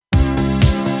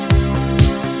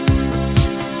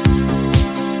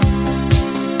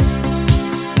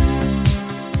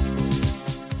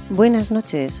Buenas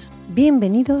noches,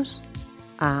 bienvenidos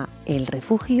a El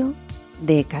Refugio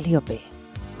de Caliope.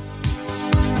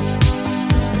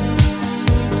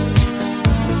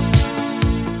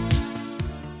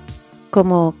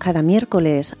 Como cada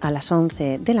miércoles a las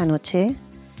 11 de la noche,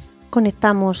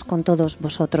 conectamos con todos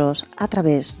vosotros a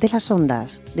través de las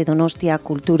ondas de Donostia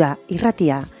Kultura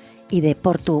Irratia y de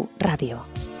Portu Radio.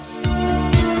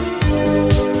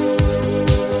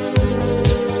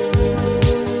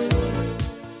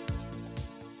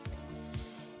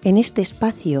 En este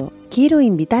espacio quiero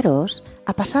invitaros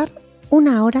a pasar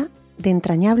una hora de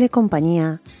entrañable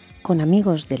compañía con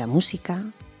amigos de la música,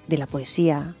 de la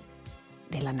poesía,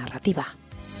 de la narrativa.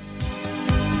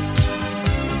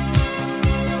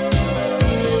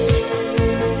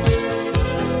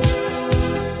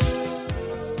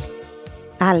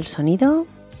 Al sonido,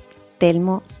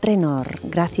 Telmo Trenor.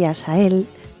 Gracias a él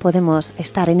podemos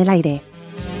estar en el aire.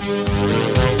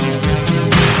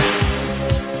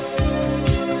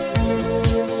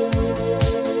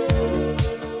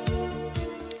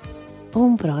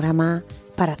 Un programa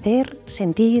para hacer,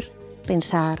 sentir,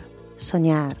 pensar,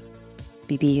 soñar,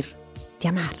 vivir y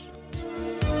amar.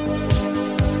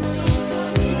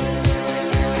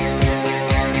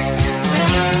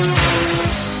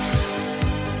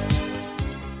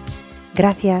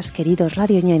 Gracias, queridos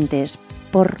radioyentes,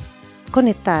 por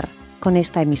conectar con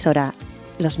esta emisora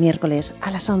los miércoles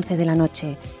a las 11 de la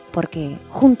noche, porque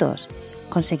juntos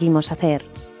conseguimos hacer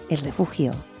el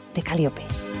refugio de Caliope.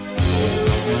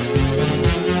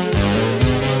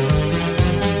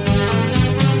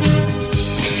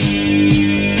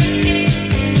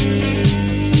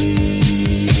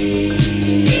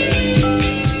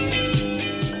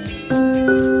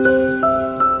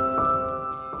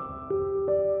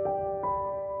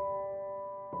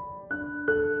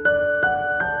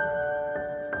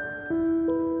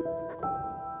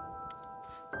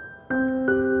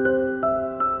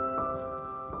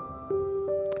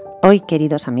 Hoy,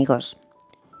 queridos amigos,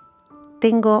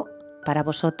 tengo para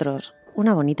vosotros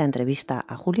una bonita entrevista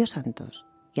a Julio Santos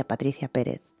y a Patricia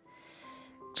Pérez.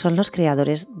 Son los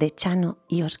creadores de Txano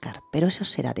y Oscar, pero eso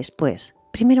será después.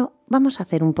 Primero vamos a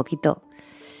hacer un poquito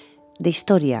de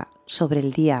historia sobre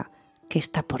el día que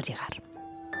está por llegar.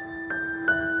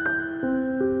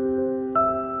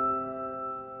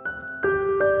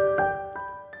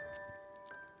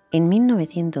 En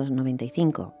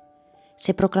 1995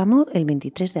 se proclamó el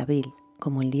 23 de abril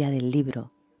como el Día del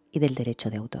Libro y del Derecho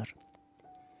de Autor,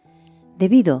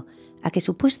 debido a que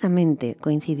supuestamente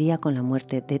coincidía con la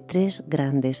muerte de tres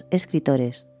grandes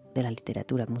escritores de la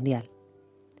literatura mundial: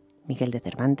 Miguel de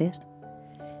Cervantes,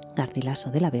 Garcilaso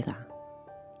de la Vega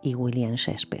y William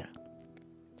Shakespeare.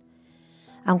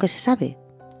 Aunque se sabe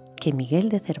que Miguel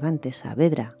de Cervantes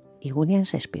Saavedra y William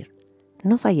Shakespeare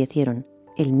no fallecieron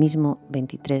el mismo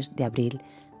 23 de abril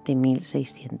de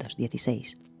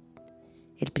 1616.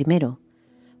 El primero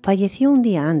falleció un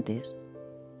día antes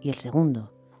y el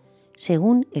segundo,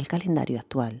 según el calendario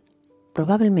actual,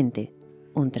 probablemente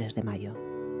un 3 de mayo.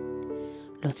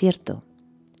 Lo cierto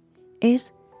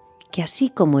es que así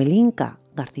como el inca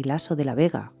Garcilaso de la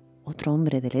Vega, otro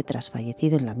hombre de letras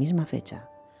fallecido en la misma fecha,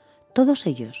 todos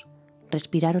ellos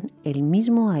respiraron el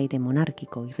mismo aire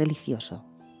monárquico y religioso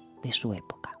de su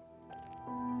época.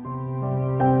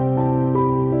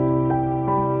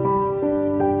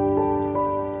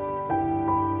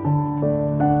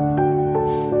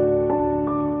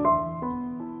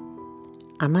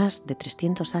 A más de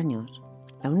 300 años,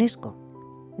 la UNESCO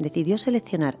decidió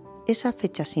seleccionar esa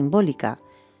fecha simbólica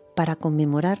para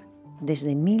conmemorar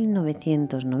desde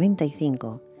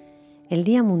 1995 el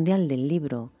Día Mundial del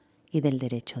Libro y del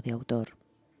Derecho de Autor.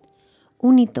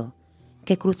 Un hito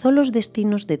que cruzó los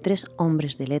destinos de tres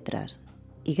hombres de letras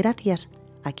y gracias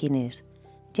a quienes,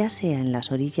 ya sea en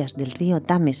las orillas del río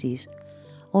Támesis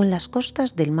o en las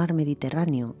costas del mar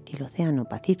Mediterráneo y el océano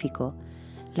Pacífico,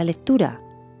 la lectura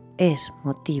es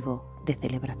motivo de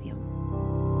celebración.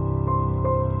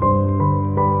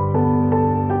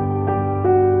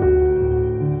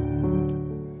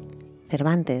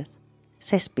 Cervantes,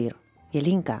 Shakespeare y el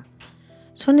Inca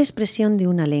son expresión de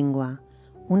una lengua,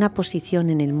 una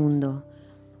posición en el mundo,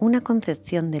 una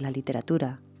concepción de la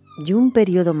literatura y un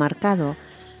periodo marcado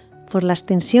por las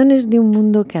tensiones de un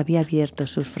mundo que había abierto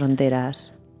sus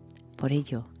fronteras. Por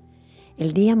ello,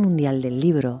 el Día Mundial del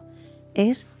Libro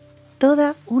es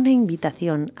toda una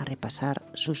invitación a repasar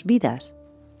sus vidas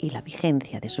y la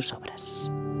vigencia de sus obras.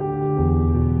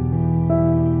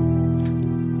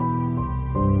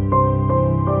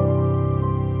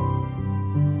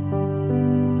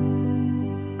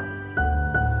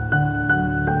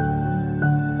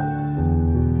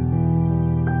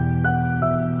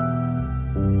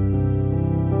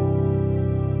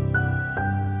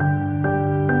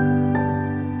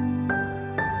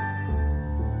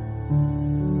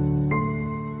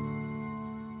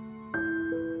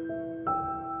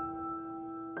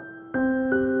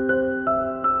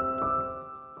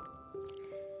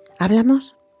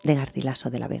 Hablamos de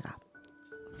Garcilaso de la Vega,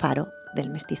 faro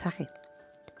del mestizaje.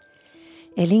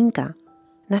 El Inca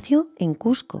nació en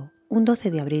Cusco un 12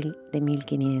 de abril de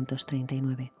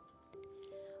 1539.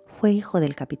 Fue hijo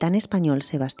del capitán español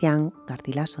Sebastián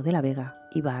Garcilaso de la Vega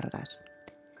y Vargas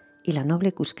y la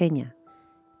noble cusqueña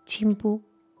Chimpu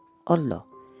Oldo,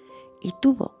 y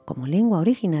tuvo como lengua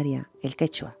originaria el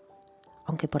quechua,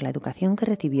 aunque por la educación que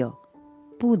recibió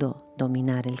pudo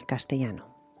dominar el castellano.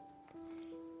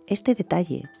 Este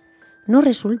detalle no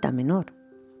resulta menor,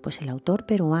 pues el autor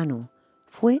peruano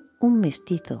fue un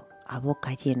mestizo a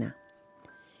boca llena.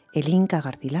 El Inca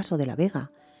Garcilaso de la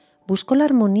Vega buscó la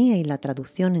armonía y la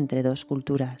traducción entre dos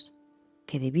culturas,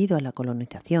 que debido a la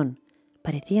colonización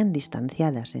parecían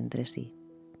distanciadas entre sí.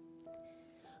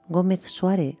 Gómez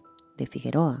Suárez de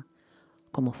Figueroa,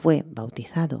 como fue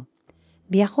bautizado,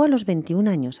 viajó a los 21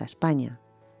 años a España,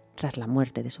 tras la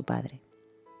muerte de su padre.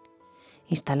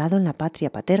 Instalado en la patria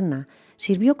paterna,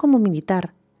 sirvió como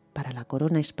militar para la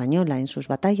corona española en sus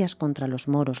batallas contra los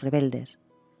moros rebeldes,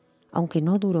 aunque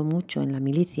no duró mucho en la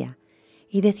milicia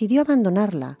y decidió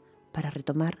abandonarla para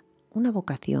retomar una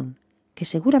vocación que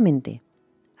seguramente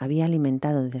había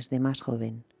alimentado desde más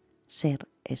joven, ser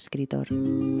escritor.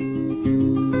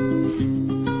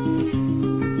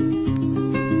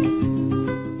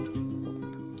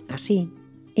 Así,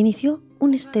 inició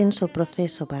un extenso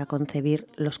proceso para concebir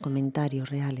los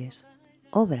comentarios reales,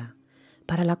 obra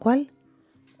para la cual,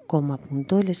 como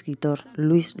apuntó el escritor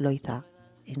Luis Loiza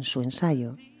en su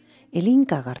ensayo, el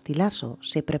Inca Garcilaso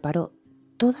se preparó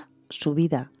toda su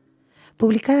vida,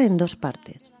 publicada en 2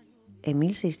 partes, en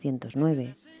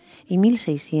 1609 y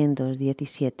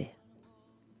 1617,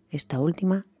 esta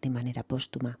última de manera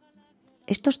póstuma.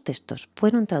 Estos textos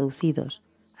fueron traducidos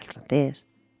al francés,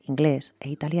 inglés e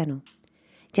italiano,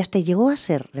 y hasta llegó a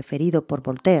ser referido por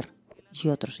Voltaire y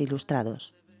otros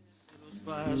ilustrados.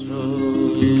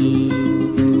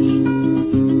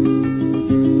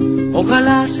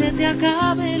 Ojalá se te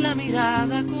acabe la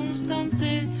mirada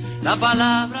constante, la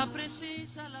palabra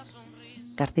precisa, la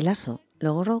sonrisa. Garcilaso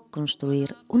logró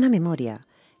construir una memoria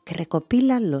que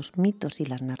recopila los mitos y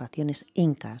las narraciones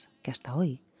incas que hasta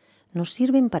hoy nos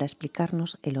sirven para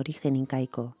explicarnos el origen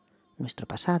incaico, nuestro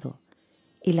pasado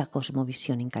y la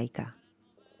cosmovisión incaica.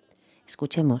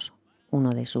 Escuchemos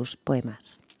uno de sus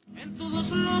poemas. En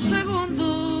todos los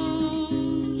segundos,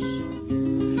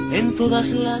 en todas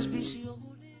las visiones.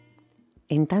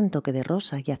 En tanto que de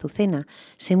rosa y azucena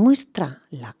se muestra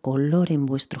la color en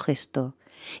vuestro gesto,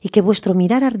 y que vuestro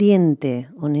mirar ardiente,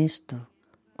 honesto,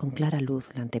 con clara luz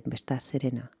la tempestad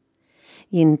serena.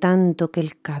 Y en tanto que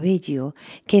el cabello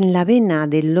que en la vena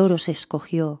del loro se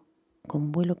escogió,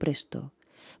 con vuelo presto,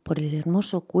 por el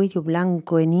hermoso cuello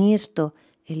blanco enhiesto,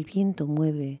 el viento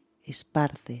mueve,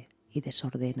 esparce y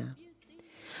desordena.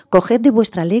 Coged de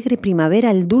vuestra alegre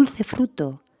primavera el dulce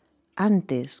fruto,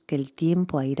 antes que el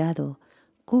tiempo airado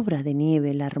cubra de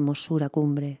nieve la hermosura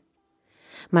cumbre.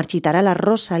 Marchitará la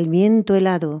rosa el viento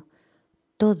helado,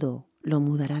 todo lo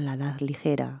mudará la edad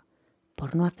ligera,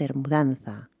 por no hacer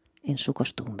mudanza en su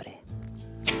costumbre.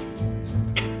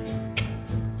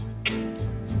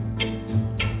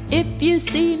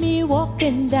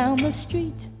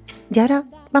 Y ahora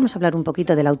vamos a hablar un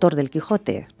poquito del autor del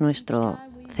Quijote, nuestro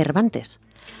Cervantes.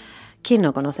 ¿Quién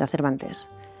no conoce a Cervantes?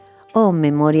 Oh,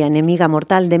 memoria enemiga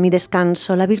mortal de mi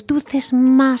descanso, la virtud es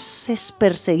más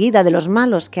perseguida de los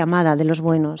malos que amada de los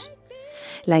buenos.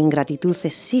 La ingratitud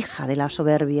es hija de la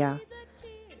soberbia.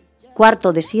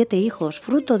 Cuarto de 7 hijos,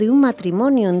 fruto de un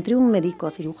matrimonio entre un médico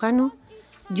cirujano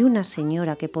y una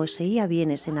señora que poseía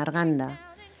bienes en Arganda.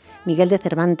 Miguel de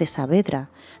Cervantes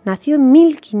Saavedra nació en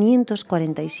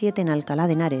 1547 en Alcalá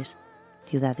de Henares,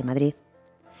 ciudad de Madrid.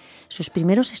 Sus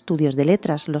primeros estudios de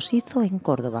letras los hizo en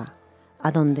Córdoba,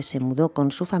 a donde se mudó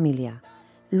con su familia,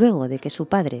 luego de que su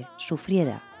padre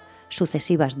sufriera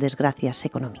sucesivas desgracias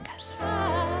económicas.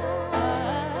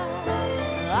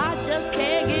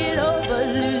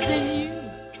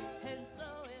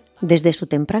 Desde su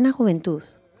temprana juventud,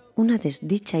 una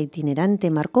desdicha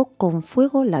itinerante marcó con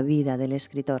fuego la vida del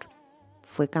escritor.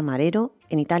 Fue camarero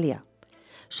en Italia,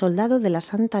 soldado de la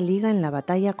Santa Liga en la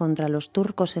batalla contra los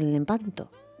turcos en Lepanto,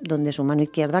 donde su mano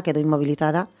izquierda quedó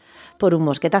inmovilizada por un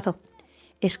mosquetazo.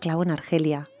 Esclavo en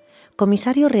Argelia,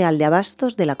 comisario real de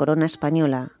abastos de la corona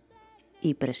española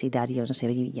y presidario en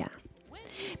Sevilla.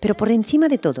 Pero por encima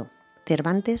de todo,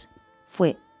 Cervantes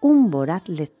fue un voraz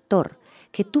lector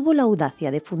que tuvo la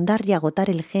audacia de fundar y agotar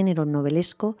el género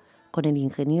novelesco con el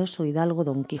ingenioso hidalgo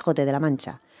Don Quijote de la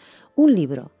Mancha, un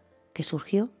libro que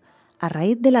surgió a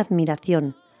raíz de la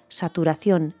admiración,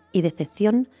 saturación y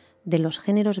decepción de los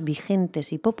géneros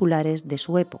vigentes y populares de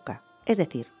su época, es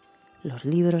decir, los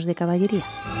libros de caballería.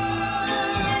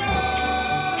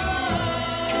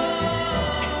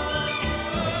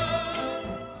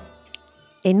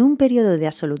 En un periodo de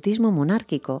absolutismo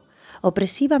monárquico,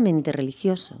 opresivamente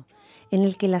religioso, en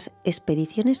el que las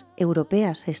expediciones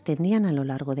europeas se extendían a lo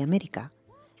largo de América,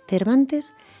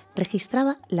 Cervantes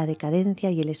registraba la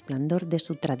decadencia y el esplendor de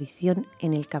su tradición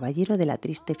en El caballero de la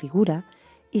triste figura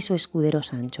y su escudero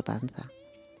Sancho Panza.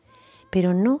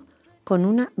 Pero no con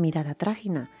una mirada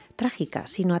trágica,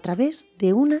 sino a través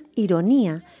de una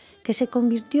ironía que se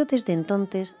convirtió desde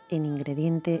entonces en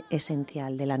ingrediente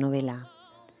esencial de la novela.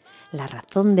 La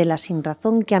razón de la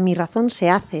sinrazón que a mi razón se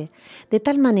hace, de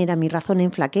tal manera mi razón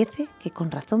enflaquece que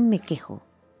con razón me quejo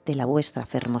de la vuestra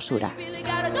fermosura.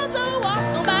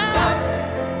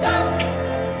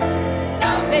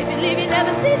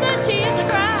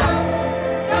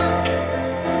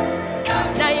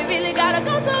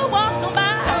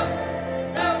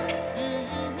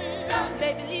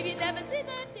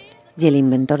 Y el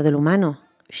inventor del humano,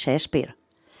 Shakespeare.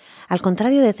 Al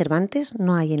contrario de Cervantes,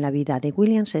 no hay en la vida de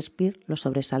William Shakespeare los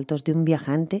sobresaltos de un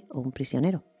viajante o un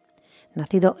prisionero.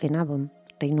 Nacido en Avon,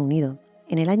 Reino Unido,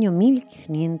 en el año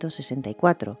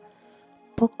 1564,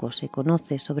 poco se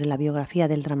conoce sobre la biografía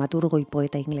del dramaturgo y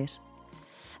poeta inglés,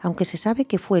 aunque se sabe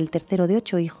que fue el tercero de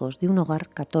 8 hijos de un hogar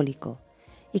católico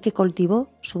y que cultivó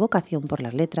su vocación por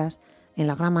las letras en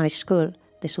la Grammar School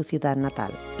de su ciudad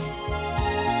natal.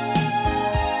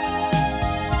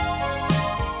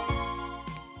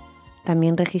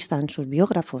 También registran sus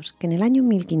biógrafos que en el año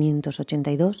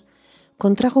 1582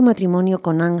 contrajo matrimonio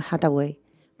con Anne Hathaway,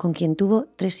 con quien tuvo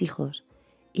 3 hijos,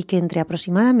 y que entre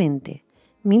aproximadamente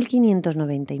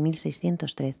 1590 y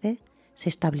 1613 se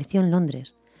estableció en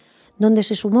Londres, donde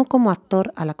se sumó como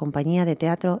actor a la compañía de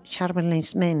teatro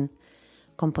Chamberlain's Men.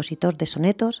 Compositor de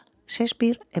sonetos,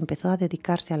 Shakespeare empezó a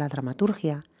dedicarse a la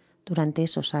dramaturgia durante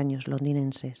esos años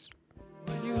londinenses.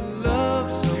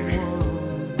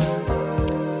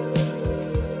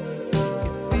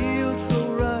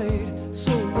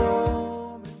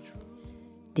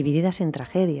 Divididas en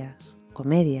tragedias,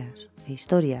 comedias e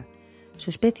historia,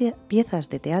 sus piezas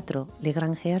de teatro le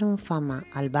granjearon fama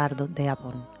al bardo de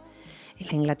Avon. En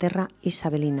la Inglaterra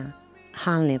isabelina,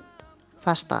 Hamlet,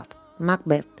 Falstaff,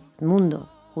 Macbeth, Edmundo,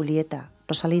 Julieta,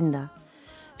 Rosalinda.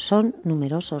 Son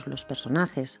numerosos los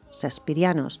personajes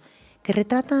shakespearianos que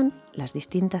retratan las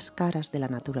distintas caras de la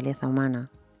naturaleza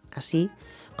humana, así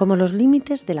como los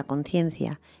límites de la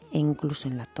conciencia e incluso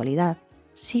en la actualidad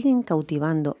siguen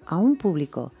cautivando a un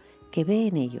público que ve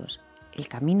en ellos el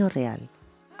camino real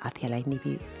hacia la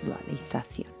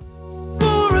individualización.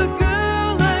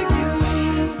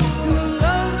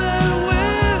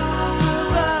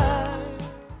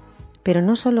 Pero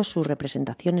no solo sus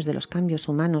representaciones de los cambios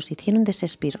humanos hicieron de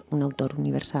Shakespeare un autor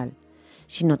universal,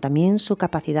 sino también su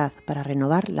capacidad para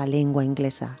renovar la lengua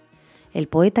inglesa. El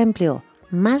poeta empleó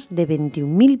más de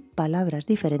 21.000 palabras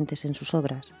diferentes en sus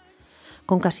obras,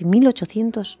 con casi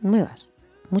 1.800 nuevas,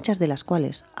 muchas de las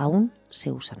cuales aún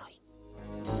se usan hoy.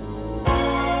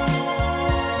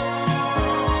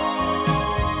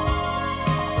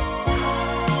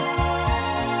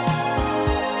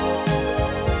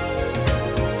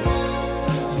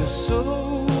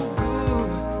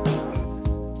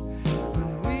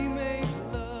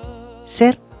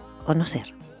 ¿Ser o no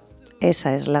ser?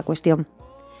 Esa es la cuestión.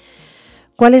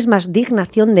 ¿Cuál es más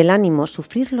dignación del ánimo,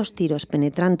 sufrir los tiros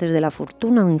penetrantes de la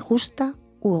fortuna injusta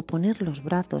u oponer los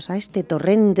brazos a este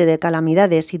torrente de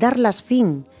calamidades y darlas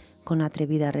fin con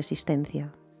atrevida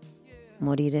resistencia?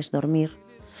 Morir es dormir,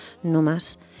 no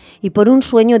más. Y por un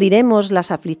sueño diremos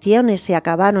las aflicciones se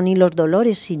acabaron y los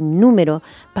dolores sin número,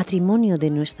 patrimonio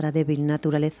de nuestra débil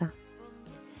naturaleza.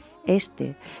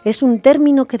 Este es un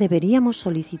término que deberíamos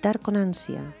solicitar con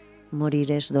ansia.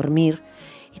 Morir es dormir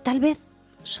y tal vez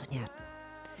soñar.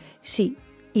 Sí,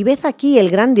 y ved aquí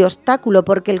el grande obstáculo,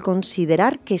 porque el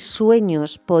considerar que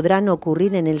sueños podrán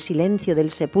ocurrir en el silencio del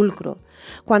sepulcro,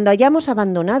 cuando hayamos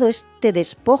abandonado este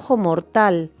despojo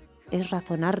mortal, es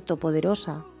razón harto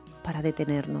poderosa para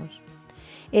detenernos.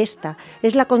 Esta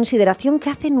es la consideración que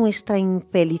hace nuestra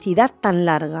infelicidad tan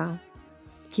larga.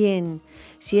 ¿Quién,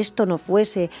 si esto no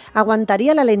fuese,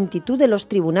 aguantaría la lentitud de los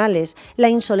tribunales, la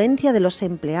insolencia de los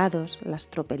empleados, las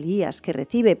tropelías que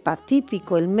recibe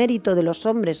pacífico el mérito de los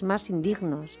hombres más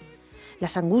indignos,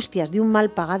 las angustias de un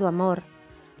mal pagado amor,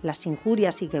 las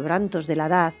injurias y quebrantos de la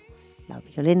edad, la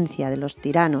violencia de los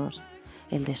tiranos,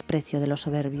 el desprecio de los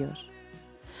soberbios?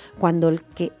 Cuando el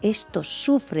que esto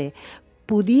sufre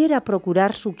pudiera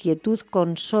procurar su quietud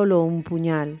con solo un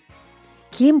puñal,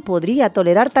 ¿quién podría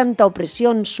tolerar tanta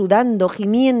opresión sudando,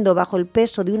 gimiendo bajo el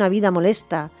peso de una vida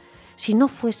molesta, si no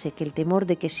fuese que el temor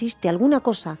de que existe alguna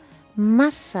cosa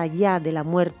más allá de la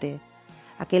muerte,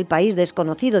 aquel país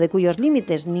desconocido de cuyos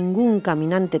límites ningún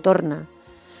caminante torna,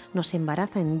 nos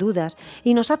embaraza en dudas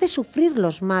y nos hace sufrir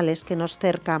los males que nos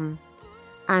cercan,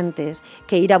 antes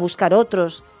que ir a buscar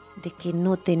otros de que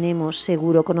no tenemos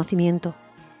seguro conocimiento.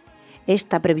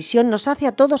 Esta previsión nos hace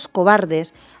a todos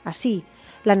cobardes, así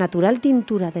la natural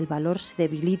tintura del valor se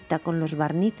debilita con los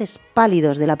barnices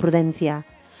pálidos de la prudencia.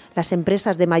 Las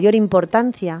empresas de mayor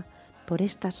importancia, por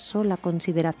esta sola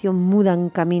consideración mudan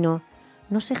camino,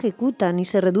 no se ejecutan y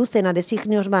se reducen a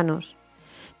designios vanos.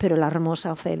 Pero la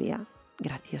hermosa Ofelia,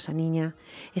 graciosa niña,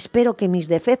 espero que mis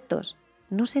defectos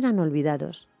no serán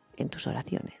olvidados en tus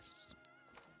oraciones.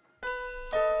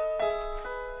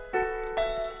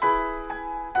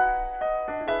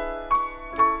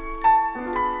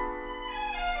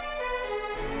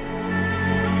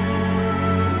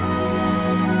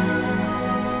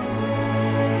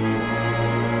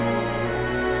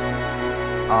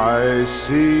 I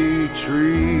see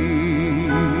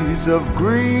trees of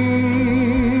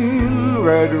green,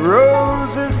 red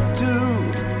roses too.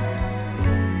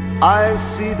 I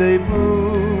see they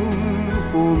bloom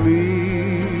for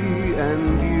me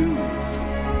and you.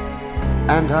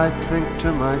 And I think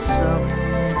to myself,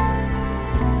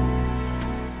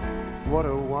 what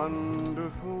a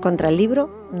wonderful... Contra el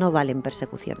libro no valen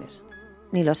persecuciones.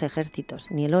 Ni los ejércitos,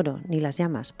 ni el oro, ni las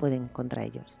llamas pueden contra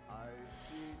ellos.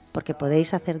 Porque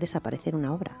podéis hacer desaparecer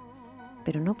una obra,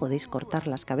 pero no podéis cortar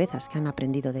las cabezas que han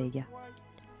aprendido de ella.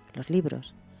 Los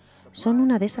libros son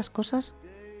una de esas cosas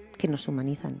que nos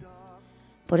humanizan.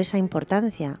 Por esa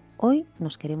importancia, hoy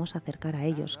nos queremos acercar a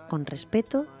ellos con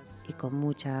respeto y con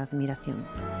mucha admiración.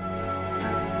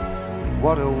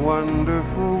 What a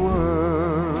wonderful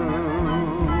world.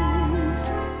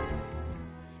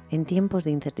 En tiempos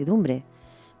de incertidumbre,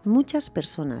 muchas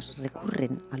personas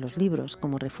recurren a los libros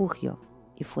como refugio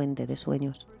y fuente de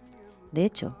sueños. De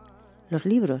hecho, los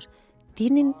libros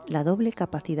tienen la doble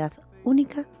capacidad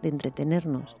única de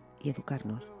entretenernos y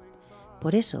educarnos.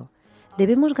 Por eso,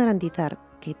 debemos garantizar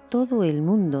que todo el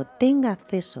mundo tenga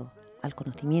acceso al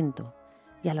conocimiento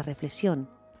y a la reflexión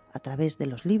a través de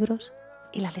los libros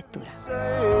y la lectura.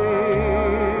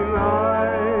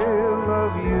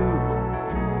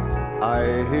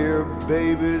 I hear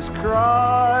babies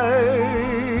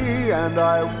cry and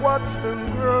I watch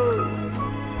them grow.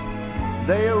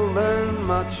 They'll learn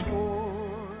much more.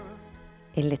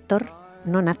 El lector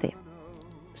no nace,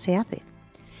 se hace.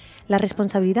 La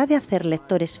responsabilidad de hacer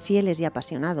lectores fieles y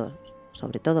apasionados,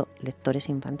 sobre todo lectores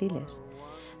infantiles,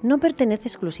 no pertenece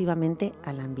exclusivamente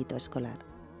al ámbito escolar.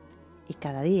 Y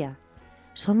cada día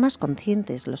son más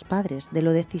conscientes los padres de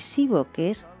lo decisivo que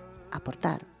es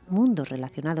aportar mundos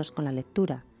relacionados con la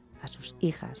lectura a sus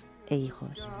hijas e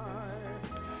hijos.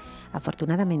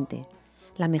 Afortunadamente,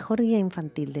 la mejor guía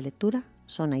infantil de lectura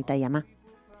son Aita y Amá.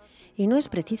 Y no es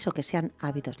preciso que sean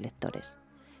ávidos lectores,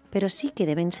 pero sí que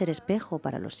deben ser espejo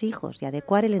para los hijos y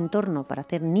adecuar el entorno para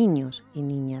hacer niños y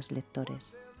niñas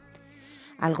lectores.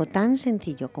 Algo tan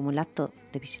sencillo como el acto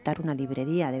de visitar una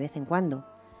librería de vez en cuando,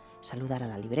 saludar a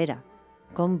la librera,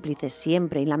 cómplice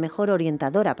siempre y la mejor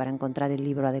orientadora para encontrar el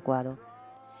libro adecuado.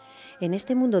 En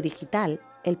este mundo digital,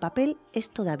 el papel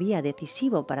es todavía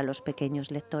decisivo para los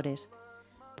pequeños lectores.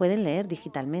 ¿Pueden leer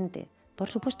digitalmente? Por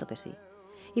supuesto que sí.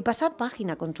 Y pasar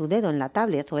página con su dedo en la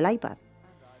tablet o el iPad.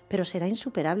 Pero será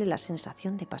insuperable la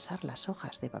sensación de pasar las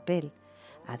hojas de papel.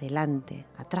 Adelante,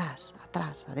 atrás,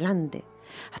 atrás, adelante,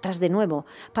 atrás de nuevo,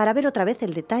 para ver otra vez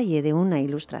el detalle de una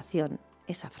ilustración,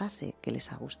 esa frase que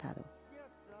les ha gustado.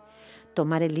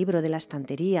 Tomar el libro de la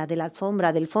estantería, de la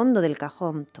alfombra, del fondo del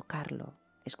cajón, tocarlo,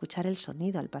 escuchar el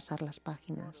sonido al pasar las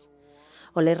páginas,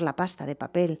 oler la pasta de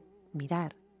papel,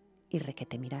 mirar y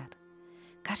requete mirar,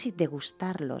 casi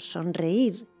degustarlo,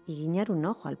 sonreír y guiñar un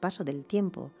ojo al paso del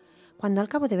tiempo, cuando al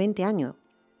cabo de 20 años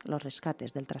los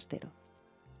rescates del trastero.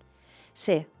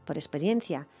 Sé, por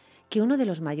experiencia, que uno de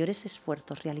los mayores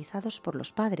esfuerzos realizados por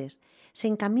los padres se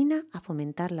encamina a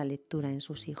fomentar la lectura en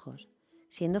sus hijos,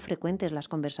 siendo frecuentes las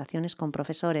conversaciones con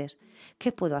profesores.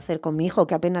 ¿Qué puedo hacer con mi hijo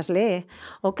que apenas lee?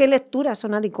 ¿O qué lecturas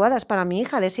son adecuadas para mi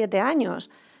hija de 7 años?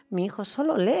 Mi hijo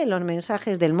solo lee los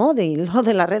mensajes del móvil o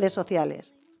de las redes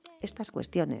sociales. Estas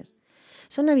cuestiones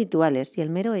son habituales y el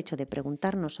mero hecho de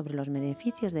preguntarnos sobre los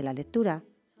beneficios de la lectura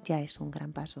ya es un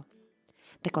gran paso.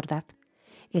 Recordad,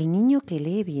 el niño que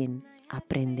lee bien,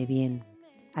 aprende bien.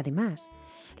 Además,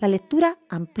 la lectura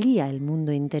amplía el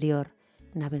mundo interior,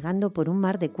 navegando por un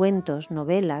mar de cuentos,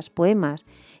 novelas, poemas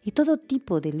y todo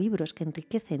tipo de libros que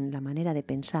enriquecen la manera de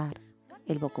pensar,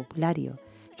 el vocabulario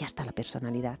y hasta la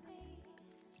personalidad.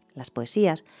 Las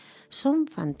poesías son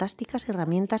fantásticas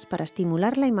herramientas para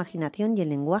estimular la imaginación y el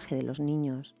lenguaje de los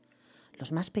niños.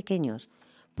 los más pequeños,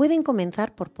 pueden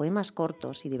comenzar por poemas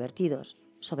cortos y divertidos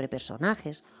sobre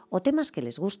personajes o temas que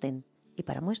les gusten. Y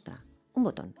para muestra, un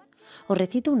botón. Os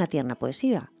recito una tierna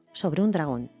poesía sobre un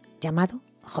dragón llamado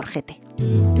Jorgete.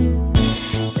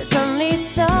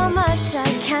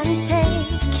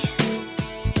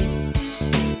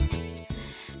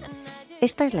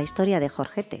 Esta es la historia de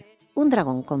Jorgete, un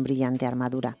dragón con brillante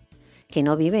armadura, que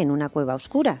no vive en una cueva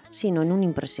oscura, sino en un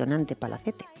impresionante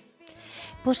palacete.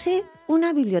 Posee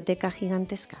una biblioteca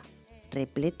gigantesca,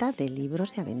 repleta de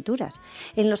libros de aventuras,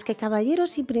 en los que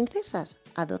caballeros y princesas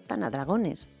adoptan a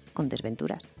dragones con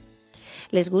desventuras.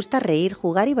 Les gusta reír,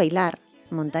 jugar y bailar,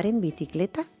 montar en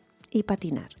bicicleta y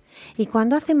patinar. Y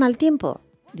cuando hace mal tiempo,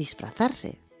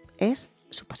 disfrazarse es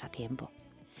su pasatiempo.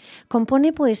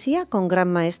 Compone poesía con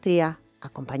gran maestría,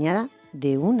 acompañada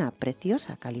de una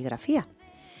preciosa caligrafía.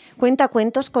 Cuenta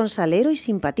cuentos con salero y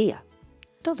simpatía.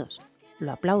 Todos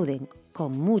lo aplauden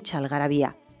con mucha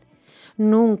algarabía.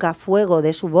 Nunca fuego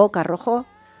de su boca arrojó,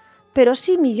 pero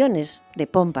sí millones de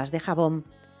pompas de jabón.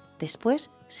 Después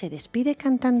se despide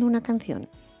cantando una canción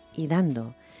y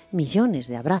dando millones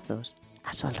de abrazos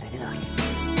a su alrededor.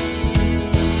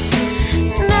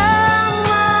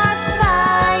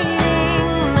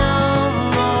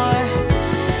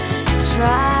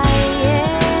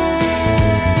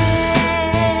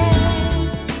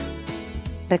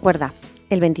 Recuerda,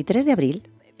 el 23 de abril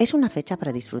es una fecha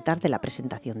para disfrutar de la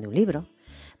presentación de un libro,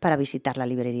 para visitar la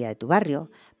librería de tu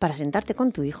barrio, para sentarte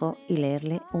con tu hijo y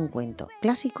leerle un cuento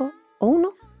clásico o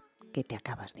uno que te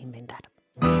acabas de inventar.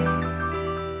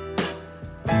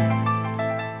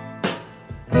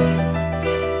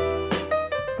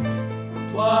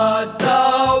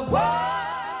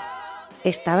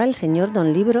 Estaba el señor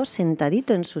Don Libro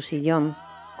sentadito en su sillón.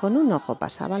 Con un ojo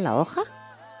pasaba la hoja,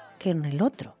 que en el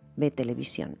otro ve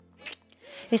televisión.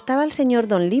 Estaba el señor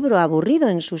Don Libro aburrido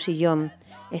en su sillón,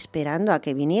 esperando a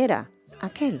que viniera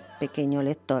aquel pequeño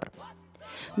lector.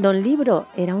 Don Libro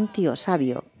era un tío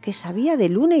sabio, que sabía de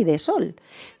luna y de sol,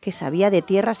 que sabía de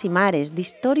tierras y mares, de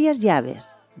historias y aves,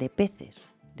 de peces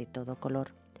de todo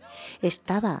color.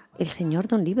 Estaba el señor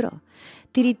Don Libro,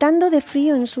 tiritando de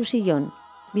frío en su sillón.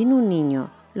 Vino un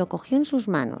niño, lo cogió en sus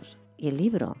manos y el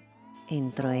libro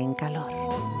entró en calor.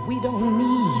 We don't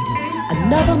need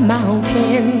another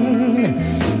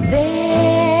mountain.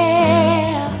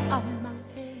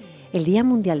 El Día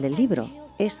Mundial del Libro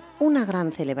es una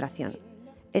gran celebración.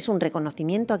 Es un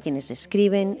reconocimiento a quienes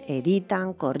escriben,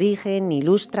 editan, corrigen,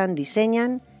 ilustran,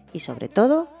 diseñan y, sobre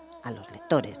todo, a los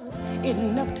lectores.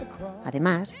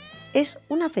 Además, es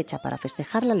una fecha para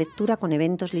festejar la lectura con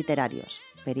eventos literarios,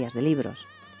 ferias de libros.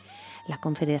 La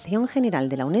Confederación General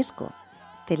de la UNESCO,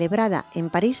 celebrada en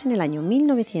París en el año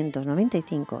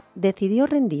 1995, decidió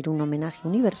rendir un homenaje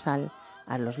universal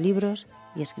a los libros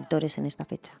y escritores en esta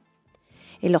fecha.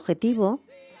 El objetivo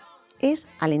es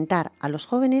alentar a los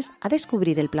jóvenes a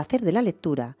descubrir el placer de la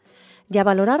lectura y a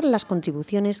valorar las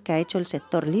contribuciones que ha hecho el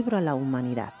sector libro a la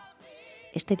humanidad.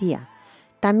 Este día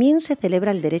también se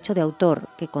celebra el derecho de autor,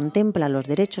 que contempla los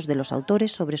derechos de los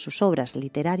autores sobre sus obras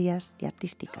literarias y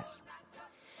artísticas.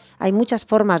 Hay muchas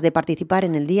formas de participar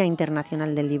en el Día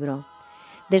Internacional del Libro,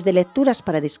 desde lecturas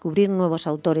para descubrir nuevos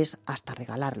autores hasta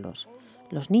regalarlos.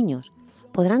 Los niños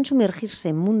podrán sumergirse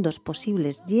en mundos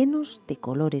posibles llenos de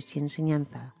colores y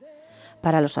enseñanza.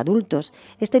 Para los adultos,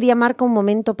 este día marca un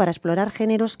momento para explorar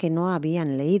géneros que no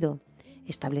habían leído,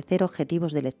 establecer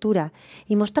objetivos de lectura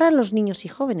y mostrar a los niños y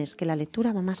jóvenes que la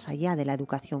lectura va más allá de la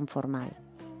educación formal.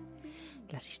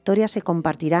 Las historias se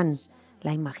compartirán,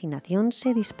 la imaginación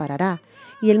se disparará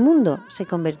y el mundo se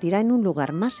convertirá en un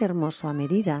lugar más hermoso a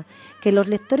medida que los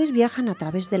lectores viajan a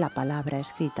través de la palabra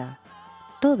escrita.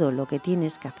 Todo lo que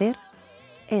tienes que hacer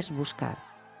es buscar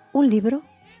un libro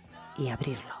y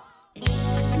abrirlo.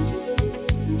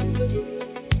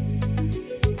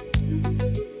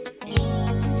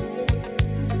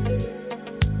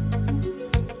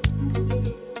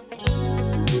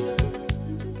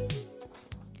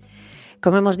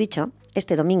 Como hemos dicho,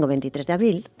 este domingo 23 de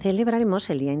abril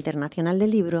celebraremos el Día Internacional del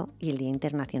Libro y el Día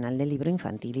Internacional del Libro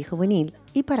Infantil y Juvenil,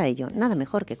 y para ello nada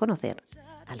mejor que conocer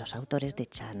a los autores de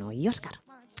Txano y Oscar,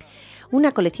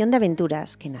 una colección de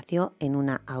aventuras que nació en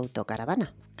una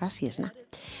autocaravana, casi es nada.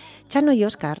 Txano y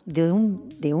Oscar, de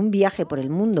un viaje por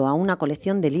el mundo a una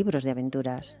colección de libros de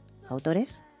aventuras.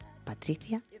 Autores,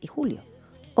 Patricia y Julio,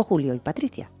 o Julio y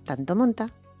Patricia, tanto monta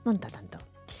tanto.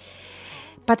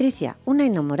 Patricia, una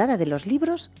enamorada de los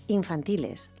libros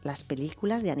infantiles, las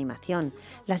películas de animación,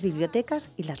 las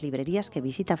bibliotecas y las librerías que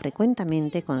visita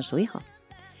frecuentemente con su hijo.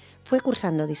 Fue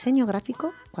cursando diseño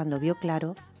gráfico cuando vio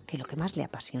claro que lo que más le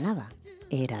apasionaba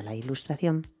era la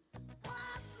ilustración.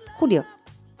 Julio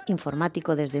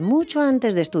informático desde mucho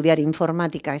antes de estudiar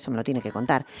informática, eso me lo tiene que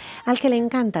contar, al que le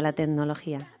encanta la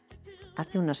tecnología.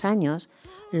 Hace unos años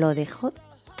lo dejó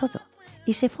todo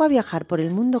y se fue a viajar por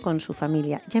el mundo con su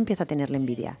familia. Ya empiezo a tenerle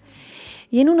envidia.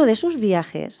 Y en uno de sus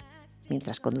viajes,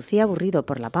 mientras conducía aburrido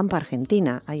por la pampa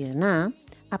argentina, ahí en nada,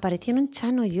 aparecieron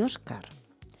Txano y Oscar.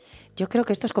 Yo creo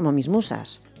que esto es como mis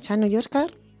musas. Txano y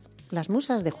Oscar, las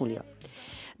musas de Julio.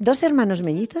 2 hermanos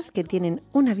mellizos que tienen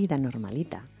una vida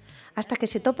normalita, hasta que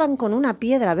se topan con una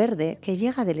piedra verde que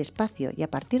llega del espacio y a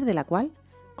partir de la cual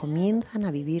comienzan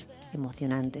a vivir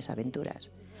emocionantes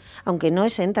aventuras, aunque no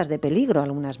exentas de peligro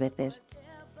algunas veces.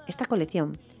 Esta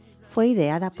colección fue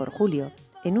ideada por Julio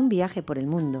en un viaje por el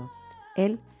mundo.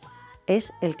 Él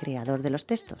es el creador de los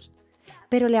textos,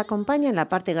 pero le acompaña en la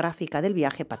parte gráfica del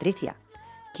viaje Patricia,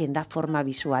 quien da forma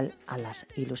visual a las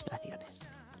ilustraciones.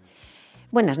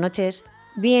 Buenas noches,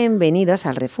 bienvenidos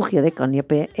al Refugio de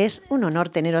Caliope. Es un honor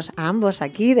teneros a ambos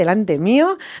aquí delante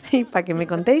mío y para que me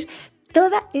contéis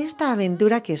toda esta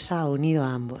aventura que os ha unido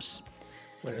a ambos.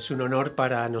 Bueno, es un honor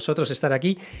para nosotros estar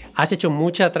aquí. Has hecho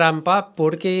mucha trampa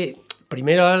porque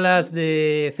primero hablas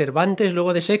de Cervantes,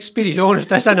 luego de Shakespeare y luego nos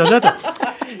traes a nosotros.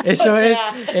 Eso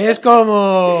es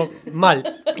como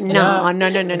mal.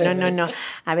 No.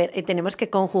 A ver, tenemos que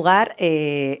conjugar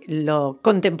lo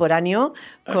contemporáneo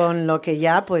con lo que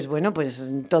ya, pues bueno, pues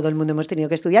todo el mundo hemos tenido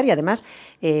que estudiar y además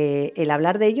el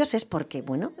hablar de ellos es porque,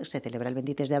 bueno, se celebra el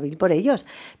 23 de abril por ellos,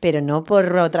 pero no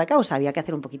por otra causa. Había que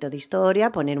hacer un poquito de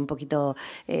historia, poner un poquito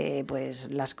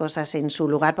pues las cosas en su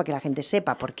lugar para que la gente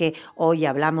sepa por qué hoy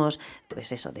hablamos,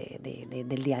 pues eso,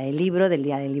 del Día del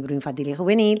Libro Infantil y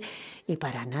Juvenil, y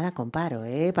para nada comparo,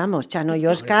 Vamos, Txano y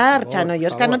Oscar,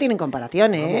 no tienen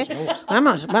comparación,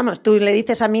 Vamos, tú le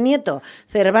dices a mi nieto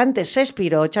Cervantes,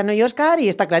 Shakespeare o Txano y Oscar y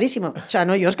está clarísimo,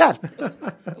 Txano y Oscar.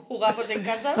 Jugamos en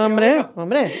casa. Hombre,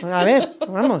 a ver,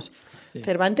 vamos. Sí.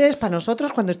 Cervantes para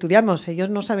nosotros cuando estudiamos, ellos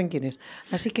no saben quién es.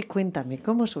 Así que cuéntame,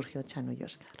 ¿cómo surgió Txano y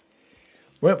Oscar?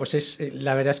 Bueno, pues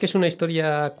la verdad es que es una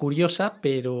historia curiosa,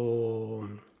 pero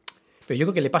yo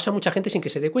creo que le pasa a mucha gente sin que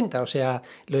se dé cuenta. O sea,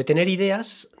 lo de tener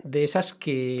ideas de esas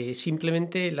que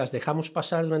simplemente las dejamos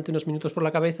pasar durante unos minutos por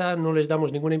la cabeza, no les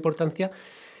damos ninguna importancia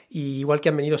y igual que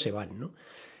han venido se van, ¿no?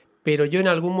 Pero yo en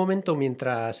algún momento,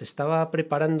 mientras estaba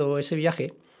preparando ese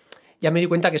viaje, ya me di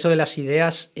cuenta que eso de las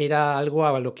ideas era algo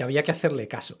a lo que había que hacerle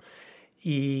caso.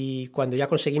 Y cuando ya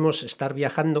conseguimos estar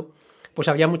viajando, pues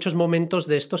había muchos momentos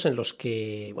de estos en los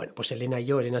que, bueno, pues Elena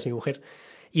es mi mujer,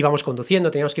 íbamos conduciendo,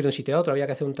 teníamos que ir de un sitio a otro, había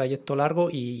que hacer un trayecto largo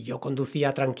y yo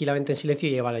conducía tranquilamente en silencio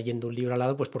y iba leyendo un libro al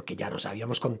lado, pues porque ya nos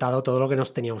habíamos contado todo lo que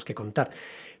nos teníamos que contar.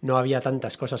 No había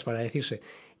tantas cosas para decirse.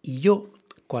 Y yo,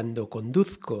 cuando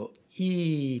conduzco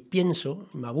y pienso,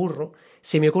 me aburro,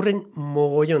 se me ocurren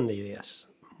mogollón de ideas.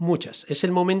 Muchas. Es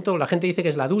el momento, la gente dice que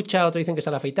es la ducha, otros dicen que es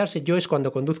al afeitarse, yo es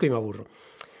cuando conduzco y me aburro.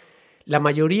 La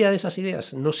mayoría de esas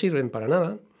ideas no sirven para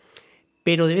nada,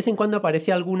 pero de vez en cuando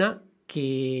aparece alguna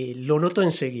que lo noto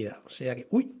enseguida. O sea que,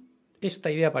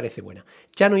 esta idea parece buena.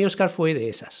 Txano y Oscar fue de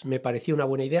esas. Me pareció una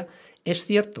buena idea. Es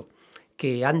cierto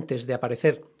que antes de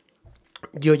aparecer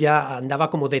yo ya andaba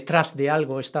como detrás de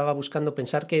algo, estaba buscando,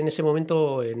 pensar que en ese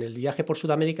momento en el viaje por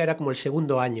Sudamérica era como el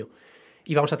segundo año.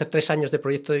 Íbamos a hacer 3 años de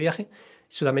proyecto de viaje,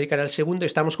 Sudamérica era el segundo y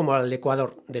estábamos como al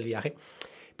Ecuador del viaje.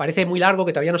 Parece muy largo,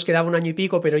 que todavía nos quedaba 1 año y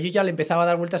pico, pero yo ya le empezaba a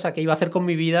dar vueltas a qué iba a hacer con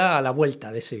mi vida a la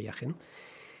vuelta de ese viaje, ¿no?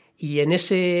 Y en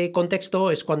ese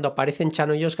contexto es cuando aparecen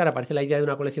Txano y Oscar, aparece la idea de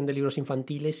una colección de libros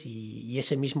infantiles y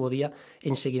ese mismo día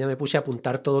enseguida me puse a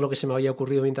apuntar todo lo que se me había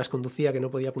ocurrido mientras conducía, que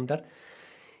no podía apuntar.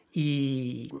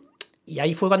 Y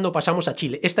ahí fue cuando pasamos a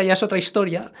Chile. Esta ya es otra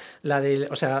historia,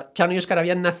 o sea, Txano y Oscar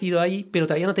habían nacido ahí, pero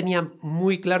todavía no tenían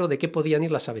muy claro de qué podían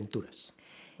ir las aventuras.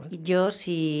 Yo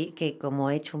sí que como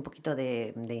he hecho un poquito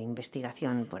de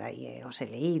investigación por ahí, os he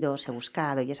leído, os he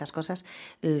buscado y esas cosas,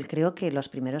 creo que los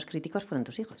primeros críticos fueron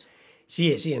tus hijos.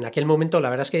 Sí, en aquel momento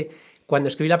la verdad es que cuando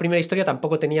escribí la primera historia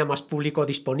tampoco tenía más público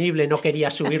disponible, no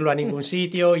quería subirlo a ningún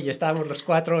sitio y estábamos los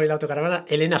 4 en la autocaravana.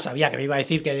 Elena sabía que me iba a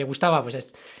decir que le gustaba,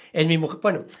 pues es mi mujer.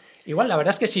 Bueno, igual la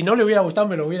verdad es que si no le hubiera gustado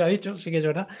me lo hubiera dicho, sí que es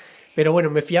verdad. Pero bueno,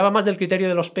 me fiaba más del criterio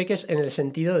de los peques en el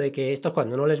sentido de que estos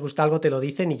cuando no les gusta algo te lo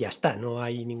dicen y ya está, no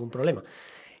hay ningún problema.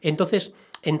 Entonces,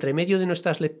 entre medio de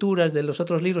nuestras lecturas de los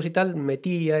otros libros y tal,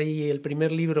 metí ahí el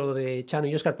primer libro de Txano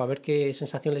y Oscar para ver qué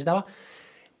sensación les daba.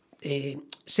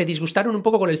 Se disgustaron un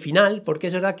poco con el final, porque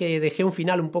es verdad que dejé un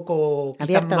final un poco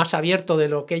quizá más abierto de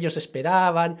lo que ellos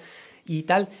esperaban y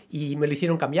tal, y me lo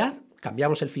hicieron cambiar,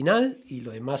 cambiamos el final y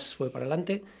lo demás fue para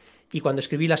adelante. Y cuando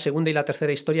escribí la segunda y la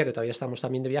tercera historia, que todavía estamos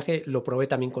también de viaje, lo probé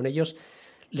también con ellos.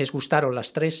 les gustaron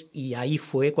las 3 y ahí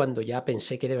fue cuando ya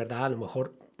pensé que de verdad a lo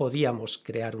mejor podíamos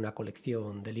crear una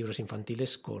colección de libros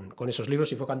infantiles con esos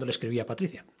libros, y fue cuando le escribí a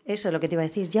Patricia. Eso es lo que te iba a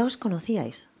decir, ¿ya os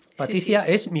conocíais? Patricia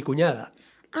es mi cuñada.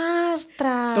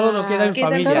 ¡Astras! Todo queda en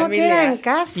familia. Todo queda en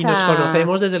casa. Y nos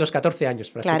conocemos desde los 14 años,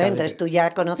 prácticamente. Claro, entonces tú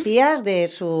ya conocías de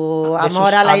su De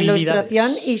amor sus a la habilidades.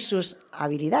 ilustración y sus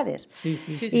habilidades. Sí,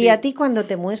 sí. Sí, Y sí. a ti, cuando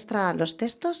te muestra los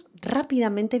textos,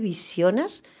 rápidamente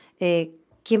visionas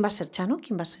quién va a ser Txano,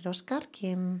 quién va a ser Oscar,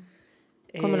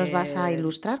 cómo los vas a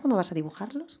ilustrar, cómo vas a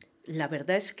dibujarlos. La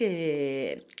verdad es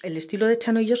que el estilo de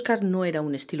Txano y Oscar no era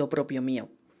un estilo propio mío.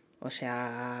 O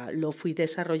sea, lo fui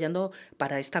desarrollando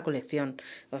para esta colección.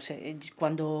 O sea,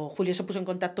 cuando Julio se puso en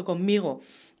contacto conmigo,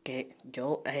 que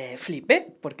yo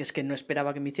flipé, porque es que no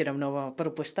esperaba que me hiciera una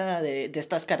propuesta de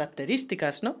estas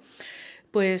características, ¿no?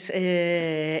 Pues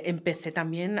empecé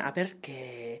también a ver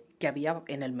qué había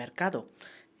en el mercado.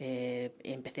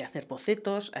 Empecé a hacer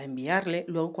bocetos, a enviarle.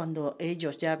 Luego, cuando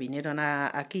ellos ya vinieron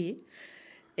aquí,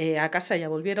 a casa, ya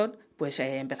volvieron, pues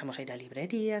empezamos a ir a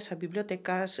librerías, a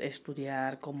bibliotecas,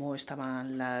 estudiar cómo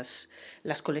estaban las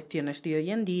colecciones de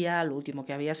hoy en día, lo último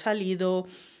que había salido,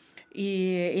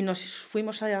 y nos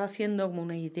fuimos haciendo como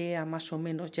una idea más o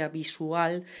menos ya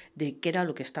visual de qué era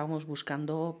lo que estábamos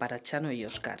buscando para Txano y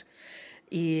Oscar.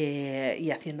 Y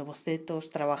haciendo bocetos,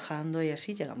 trabajando, y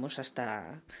así llegamos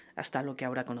hasta lo que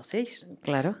ahora conocéis.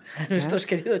 Claro. Nuestros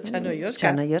queridos Txano y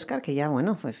Oscar. Txano y Oscar, que ya,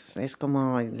 bueno, pues es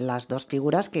como las dos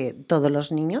figuras que todos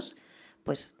los niños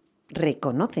pues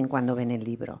reconocen cuando ven el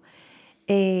libro.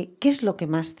 ¿Qué es lo que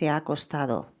más te ha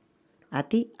costado a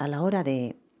ti a la hora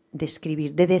de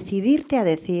escribir, de decidirte a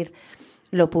decir,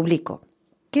 lo publico?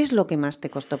 ¿Qué es lo que más te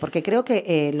costó? Porque creo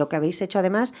que lo que habéis hecho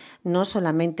además no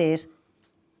solamente es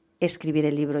escribir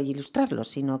el libro y ilustrarlo,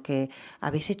 sino que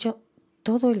habéis hecho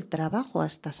todo el trabajo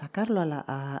hasta sacarlo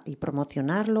y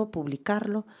promocionarlo,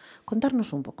 publicarlo.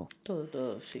 Contarnos un poco.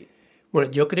 Todo, sí.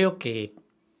 Bueno, yo creo que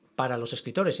para los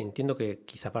escritores, entiendo que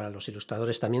quizá para los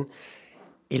ilustradores también,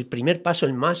 el primer paso,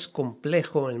 el más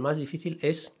complejo, el más difícil,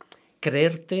 es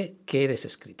creerte que eres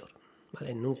escritor.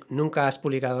 ¿Vale? Nunca has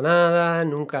publicado nada,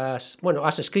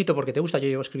 has escrito porque te gusta, yo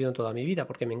llevo escribiendo toda mi vida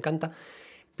porque me encanta,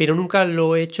 pero nunca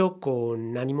lo he hecho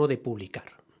con ánimo de publicar.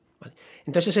 ¿Vale?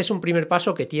 Entonces es un primer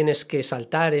paso que tienes que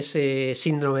saltar, ese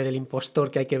síndrome del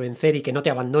impostor que hay que vencer y que no te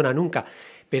abandona nunca,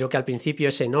 pero que al principio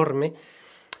es enorme.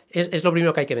 Es lo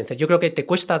primero que hay que vencer. Yo creo que te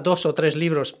cuesta 2 o 3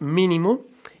 libros mínimo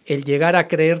el llegar a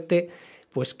creerte,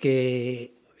 pues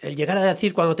que el llegar a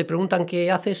decir, cuando te preguntan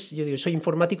qué haces, yo digo, soy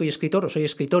informático y escritor, o soy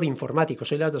escritor informático,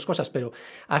 soy las dos cosas, pero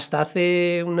hasta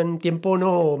hace un tiempo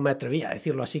no me atrevía a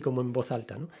decirlo así como en voz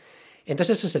alta, ¿no?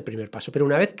 Entonces ese es el primer paso. Pero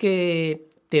una vez que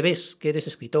te ves que eres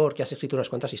escritor, que has escrito unas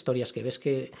cuantas historias, que ves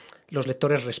que los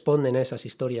lectores responden a esas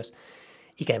historias,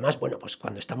 y que además, bueno, pues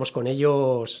cuando estamos con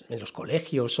ellos en los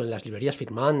colegios o en las librerías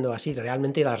firmando, así,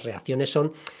 realmente las reacciones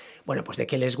son, bueno, pues de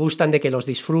que les gustan, de que los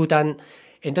disfrutan.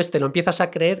 Entonces te lo empiezas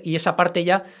a creer y esa parte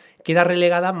ya queda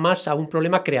relegada más a un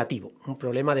problema creativo, un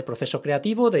problema de proceso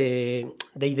creativo, de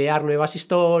idear nuevas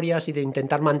historias y de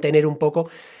intentar mantener un poco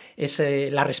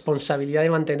la responsabilidad de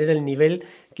mantener el nivel,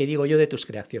 que digo yo, de tus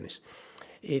creaciones.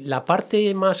 La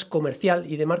parte más comercial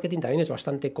y de marketing también es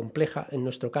bastante compleja. En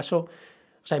nuestro caso,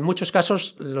 o sea, en muchos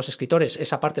casos los escritores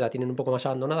esa parte la tienen un poco más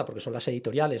abandonada porque son las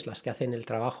editoriales las que hacen el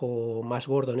trabajo más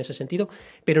gordo en ese sentido,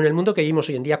 pero en el mundo que vivimos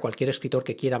hoy en día, cualquier escritor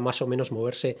que quiera más o menos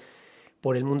moverse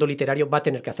por el mundo literario va a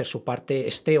tener que hacer su parte,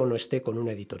 esté o no esté con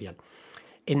una editorial.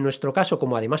 En nuestro caso,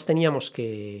 como además teníamos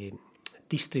que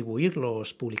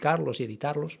distribuirlos, publicarlos y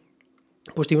editarlos,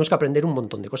 pues tuvimos que aprender un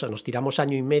montón de cosas. Nos tiramos 1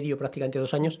 año y medio, prácticamente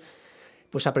 2 años,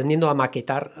 pues aprendiendo a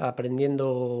maquetar,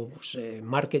 aprendiendo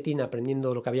marketing,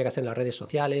 aprendiendo lo que había que hacer en las redes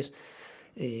sociales,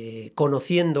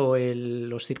 conociendo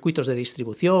los circuitos de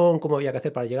distribución, cómo había que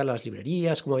hacer para llegar a las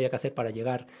librerías, cómo había que hacer para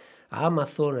llegar a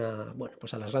Amazon,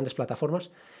 pues a las grandes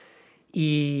plataformas.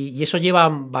 Y eso lleva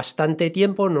bastante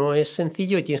tiempo, no es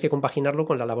sencillo y tienes que compaginarlo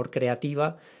con la labor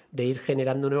creativa de ir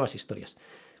generando nuevas historias.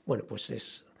 Bueno, pues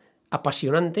es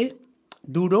apasionante,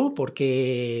 duro,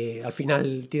 porque al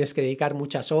final tienes que dedicar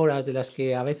muchas horas de las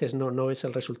que a veces no ves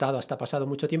el resultado hasta pasado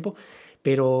mucho tiempo,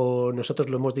 pero nosotros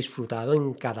lo hemos disfrutado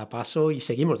en cada paso y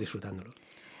seguimos disfrutándolo.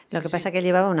 Lo que pasa es que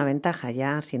llevaba una ventaja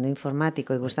ya, siendo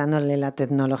informático y gustándole la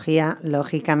tecnología,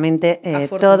 lógicamente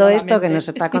todo esto que nos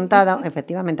está contado,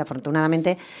 efectivamente,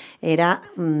 afortunadamente,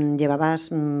 llevabas,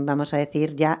 vamos a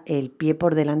decir, ya el pie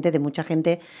por delante de mucha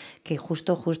gente que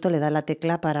justo le da la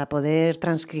tecla para poder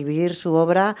transcribir su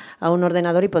obra a un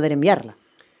ordenador y poder enviarla.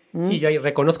 Sí, yo ahí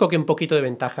reconozco que un poquito de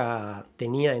ventaja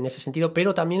tenía en ese sentido,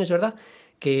 pero también es verdad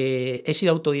que he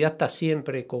sido autodidacta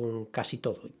siempre con casi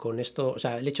todo. Con esto, o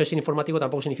sea, el hecho de ser informático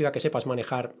tampoco significa que sepas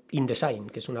manejar InDesign,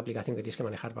 que es una aplicación que tienes que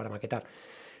manejar para maquetar.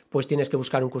 Pues tienes que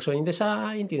buscar un curso de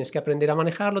InDesign, tienes que aprender a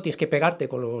manejarlo, tienes que pegarte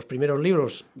con los primeros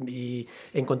libros y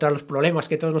encontrar los problemas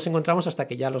que todos nos encontramos hasta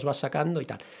que ya los vas sacando y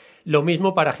tal. Lo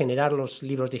mismo para generar los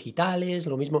libros digitales,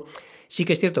 lo mismo. Sí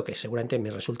que es cierto que seguramente me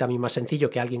resulta a mí más sencillo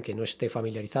que alguien que no esté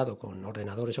familiarizado con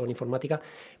ordenadores o con informática,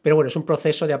 pero bueno, es un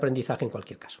proceso de aprendizaje en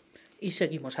cualquier caso. Y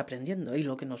seguimos aprendiendo, y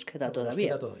lo que nos queda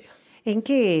todavía. ¿En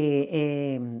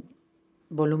qué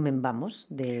volumen vamos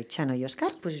de Txano y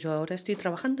Oscar? Pues yo ahora estoy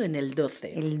trabajando en el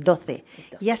 12. El 12.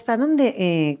 ¿Y hasta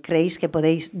dónde creéis que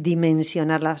podéis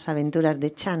dimensionar las aventuras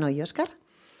de Txano y Oscar?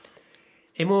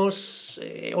 Hemos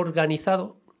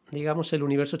organizado, digamos, el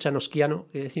universo chanosquiano,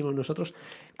 que decimos nosotros,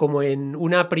 como en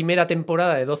una primera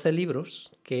temporada de 12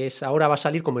 libros, que ahora va a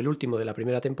salir como el último de la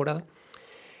primera temporada,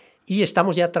 y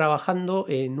estamos ya trabajando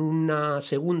en una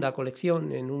segunda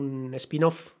colección, en un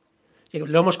spin-off.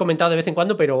 Lo hemos comentado de vez en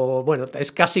cuando, pero bueno,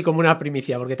 es casi como una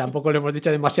primicia, porque tampoco lo hemos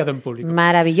dicho demasiado en público.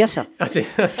 Maravilloso. Así.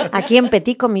 Aquí en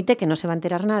Petit Comité, que no se va a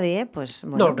enterar nadie, pues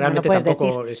bueno, no, realmente no lo puedes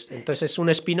tampoco. decir. Entonces es un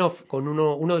spin-off con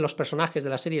uno de los personajes de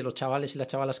la serie, los chavales y las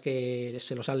chavalas que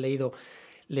se los han leído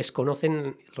los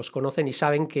conocen y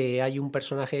saben que hay un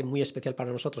personaje muy especial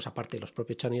para nosotros, aparte de los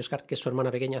propios Txano y Oscar, que es su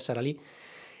hermana pequeña, Sara Lee,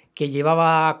 que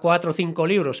llevaba 4 o 5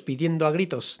 libros pidiendo a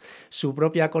gritos su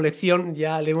propia colección.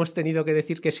 Ya le hemos tenido que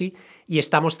decir que sí, y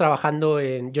estamos trabajando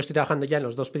yo estoy trabajando ya en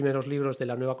los 2 primeros libros de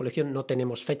la nueva colección. No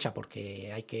tenemos fecha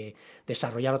porque hay que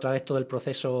desarrollar otra vez todo el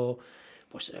proceso,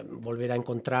 pues volver a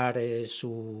encontrar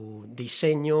su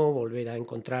diseño, volver a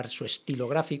encontrar su estilo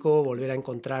gráfico, volver a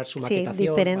encontrar su maquetación. Sí,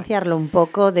 diferenciarlo un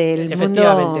poco del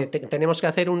Efectivamente, mundo. Tenemos que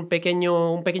hacer un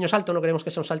pequeño salto, no queremos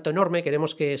que sea un salto enorme,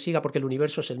 queremos que siga porque el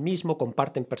universo es el mismo,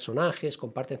 comparten personajes,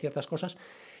 comparten ciertas cosas,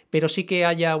 pero sí que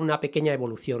haya una pequeña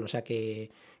evolución, o sea,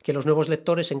 que los nuevos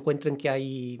lectores encuentren que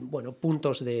hay, bueno,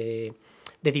 puntos de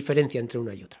diferencia entre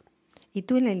una y otra. ¿Y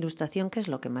tú en la ilustración qué es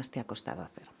lo que más te ha costado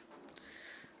hacer?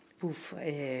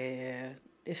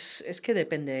 Es que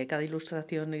depende, cada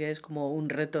ilustración es como un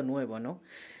reto nuevo, ¿no?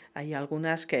 Hay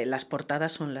algunas que las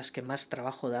portadas son las que más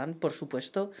trabajo dan, por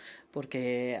supuesto,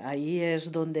 porque ahí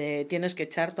es donde tienes que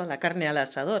echar toda la carne al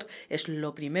asador. Es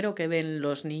lo primero que ven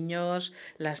los niños,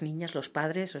 las niñas, los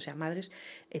padres, o sea, madres.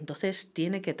 Entonces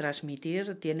tiene que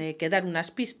transmitir, tiene que dar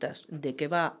unas pistas de qué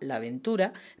va la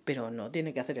aventura, pero no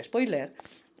tiene que hacer spoiler.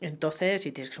 Entonces,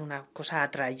 si tienes una cosa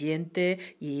atrayente,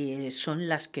 y son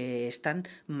las que están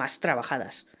más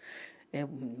trabajadas.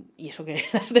 Y eso que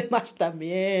las demás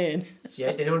también. Sí,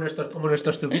 ahí tenemos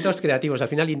nuestros truquitos creativos. Al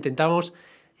final intentamos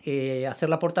hacer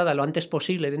la portada lo antes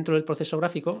posible dentro del proceso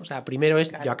gráfico. O sea, primero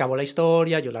claro, yo acabo la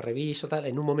historia, yo la reviso, tal.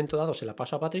 En un momento dado se la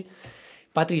paso a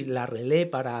Patri la relee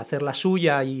para hacer la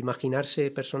suya e imaginarse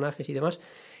personajes y demás.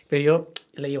 Pero yo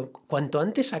le digo, cuanto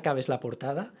antes acabes la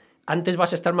portada, antes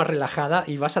vas a estar más relajada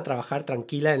y vas a trabajar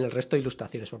tranquila en el resto de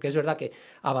ilustraciones, porque es verdad que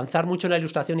avanzar mucho en la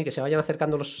ilustración y que se vayan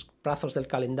acercando los plazos del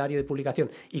calendario de publicación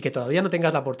y que todavía no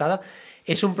tengas la portada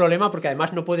es un problema, porque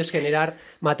además no puedes generar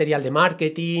material de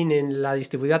marketing, en la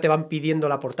distribuidora te van pidiendo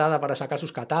la portada para sacar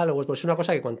sus catálogos, pues es una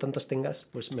cosa que cuanto tantas tengas,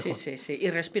 pues mejor. Sí, y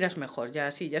respiras mejor, ya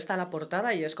está la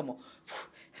portada y es como...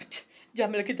 Ya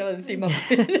me lo he quitado de encima.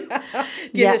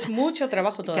 Tienes mucho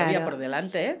trabajo todavía, claro, por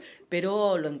delante,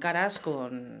 pero lo encaras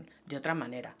de otra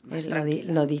manera, más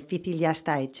tranquila. Lo difícil ya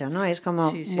está hecho, ¿no? Es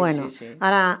como, sí.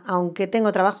 Ahora, aunque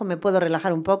tengo trabajo, me puedo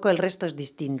relajar un poco, el resto es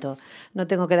distinto. No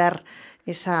tengo que dar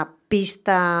esa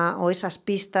pista o esas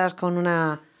pistas con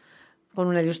una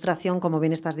ilustración, como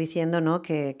bien estás diciendo, ¿no?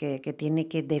 Que tiene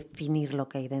que definir lo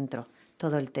que hay dentro,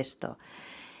 todo el texto.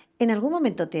 ¿En algún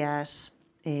momento te has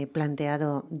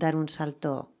planteado dar un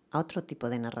salto a otro tipo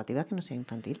de narrativa que no sea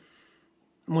infantil?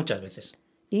 Muchas veces.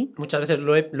 ¿Y? Muchas veces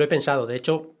lo he pensado. De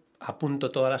hecho, apunto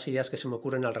todas las ideas que se me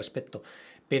ocurren al respecto.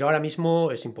 Pero ahora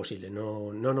mismo es imposible.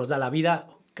 No nos da la vida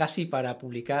casi para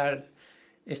publicar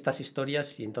estas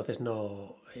historias, y entonces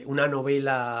no. Una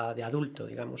novela de adulto,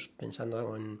 digamos,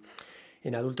 pensando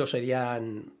en adultos,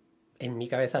 serían, en mi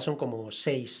cabeza son como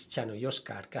 6 Txano y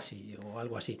Oscar casi, o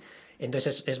algo así.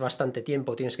 Entonces es bastante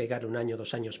tiempo, tienes que dedicarle 1 año,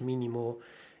 2 años mínimo.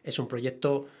 Es un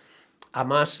proyecto a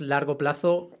más largo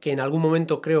plazo que en algún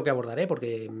momento creo que abordaré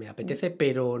porque me apetece,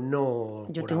 pero no.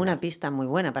 Yo tengo una pista muy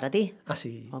buena para ti. Ah,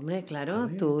 sí. Hombre, claro,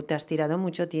 tú te has tirado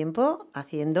mucho tiempo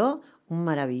haciendo un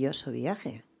maravilloso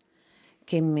viaje.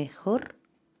 Qué mejor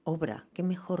obra, qué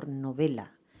mejor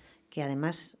novela, que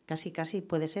además casi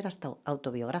puede ser hasta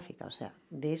autobiográfica, o sea,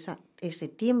 de ese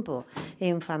tiempo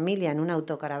en familia, en una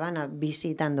autocaravana,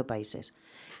 visitando países.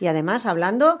 Y además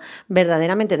hablando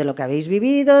verdaderamente de lo que habéis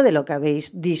vivido, de lo que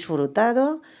habéis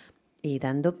disfrutado, y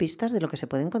dando pistas de lo que se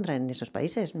puede encontrar en esos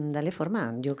países. Dale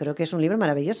forma. Yo creo que es un libro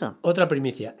maravilloso. Otra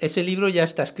primicia. Ese libro ya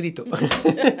está escrito.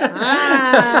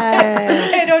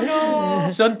 Pero no.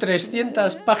 Son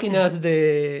 300 páginas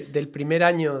del primer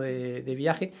año de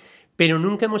viaje, pero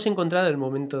nunca hemos encontrado el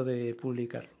momento de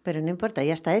publicar. Pero no importa,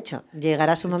 ya está hecho.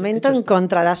 Llegará su momento,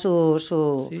 encontrará su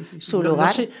lugar.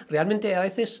 No sé, realmente a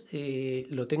veces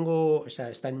lo tengo, o sea,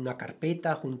 está en una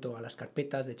carpeta junto a las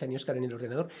carpetas de Txano y Oscar en el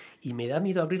ordenador y me da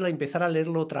miedo abrirla y empezar a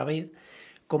leerlo otra vez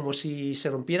como si se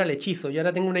rompiera el hechizo. Yo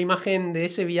ahora tengo una imagen de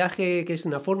ese viaje que es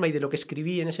una forma y de lo que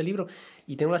escribí en ese libro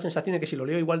y tengo la sensación de que si lo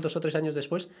leo igual 2 o 3 años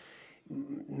después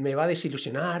me va a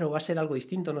desilusionar o va a ser algo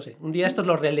distinto, no sé. Un día estos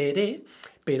los releeré,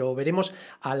 pero veremos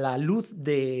a la luz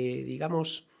de,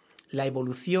 digamos, la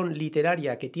evolución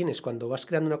literaria que tienes cuando vas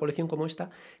creando una colección como esta.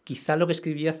 Quizá lo que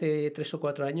escribí hace 3 o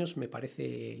 4 años me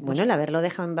parece... Bueno, sé. El haberlo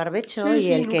dejado en barbecho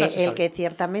y el que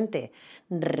ciertamente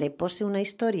repose una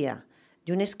historia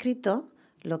y un escrito,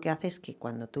 lo que hace es que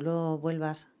cuando tú lo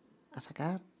vuelvas a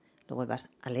sacar, lo vuelvas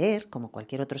a leer, como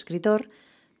cualquier otro escritor,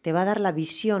 te va a dar la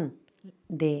visión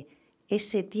de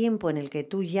ese tiempo en el que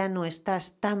tú ya no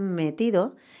estás tan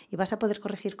metido y vas a poder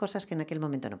corregir cosas que en aquel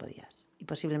momento no podías. Y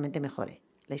posiblemente mejore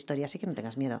la historia, así que no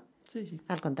tengas miedo. Sí.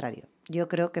 Al contrario, yo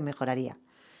creo que mejoraría.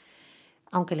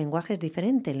 Aunque el lenguaje es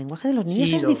diferente, el lenguaje de los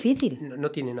niños es difícil.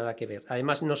 No tiene nada que ver.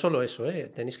 Además, no solo eso,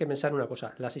 tenéis que pensar una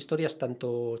cosa. Las historias,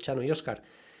 tanto Txano y Oscar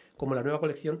como la nueva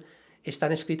colección,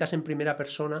 están escritas en primera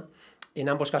persona, en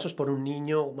ambos casos por un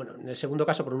niño, bueno, en el segundo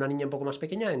caso por una niña un poco más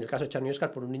pequeña, en el caso de Txano y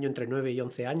Oscar por un niño entre 9 y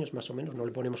 11 años, más o menos, no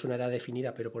le ponemos una edad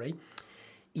definida, pero por ahí.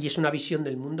 Y es una visión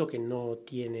del mundo que no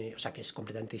tiene, o sea, que es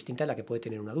completamente distinta a la que puede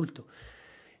tener un adulto.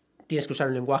 Tienes que usar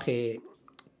un lenguaje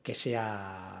que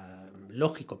sea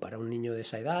lógico para un niño de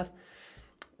esa edad,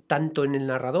 tanto en el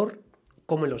narrador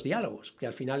como en los diálogos, que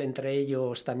al final entre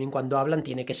ellos también cuando hablan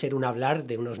tiene que ser un hablar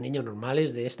de unos niños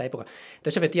normales de esta época.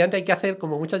 Entonces efectivamente hay que hacer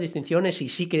como muchas distinciones y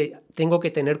sí que tengo que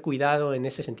tener cuidado en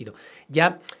ese sentido.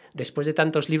 Ya después de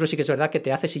tantos libros sí que es verdad que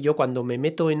te haces y yo cuando me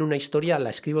meto en una historia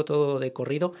la escribo todo de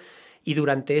corrido y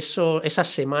durante esas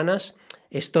semanas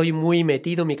estoy muy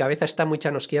metido, mi cabeza está muy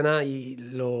chanosquiana y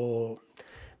lo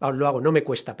hago, no me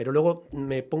cuesta, pero luego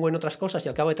me pongo en otras cosas y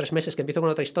al cabo de 3 meses que empiezo con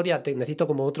otra historia necesito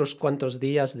como otros cuantos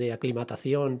días de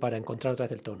aclimatación para encontrar otra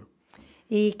vez el tono.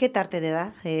 ¿Y qué parte de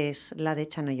edad es la de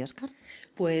Txano y Oscar?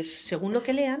 Pues según lo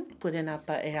que lean, pueden a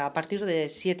partir de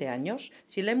 7 años.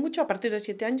 Si leen mucho, a partir de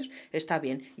 7 años está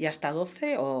bien. Y hasta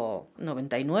 12 o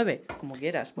 99, como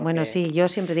quieras. Porque... Bueno, sí, yo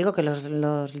siempre digo que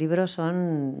los libros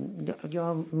son...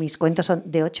 mis cuentos son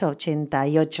de 8 a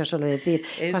 88, suelo decir.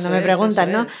 Cuando me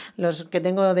preguntan, ¿no? Los que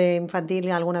tengo de infantil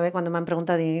alguna vez cuando me han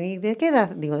preguntado ¿de qué edad?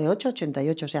 Digo, de 8 a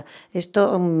 88. O sea,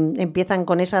 esto empiezan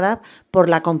con esa edad por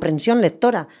la comprensión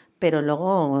lectora. Pero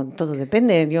luego todo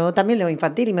depende. Yo también leo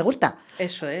infantil y me gusta.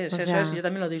 Eso es. Yo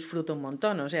también lo disfruto un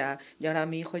montón. O sea, yo ahora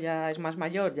mi hijo ya es más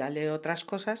mayor, ya leo otras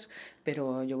cosas,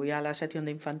 pero yo voy a la sección de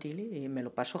infantil y me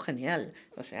lo paso genial.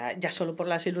 O sea, ya solo por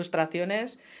las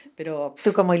ilustraciones, pero...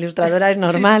 Tú como ilustradora es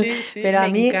normal, sí, pero a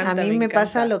mí me encanta.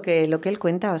 pasa lo que él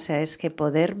cuenta. O sea, es que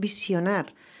poder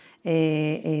visionar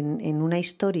en una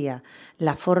historia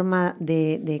la forma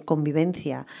de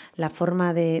convivencia, la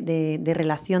forma de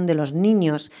relación de los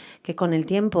niños, que con el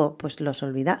tiempo pues lo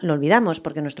olvidamos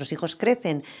porque nuestros hijos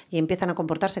crecen y empiezan a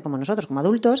comportarse como nosotros, como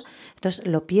adultos, entonces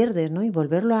lo pierdes, ¿no? Y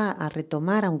volverlo a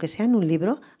retomar, aunque sea en un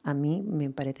libro, a mí me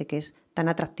parece que es tan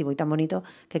atractivo y tan bonito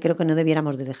que creo que no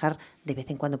debiéramos de dejar de vez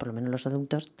en cuando, por lo menos los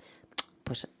adultos,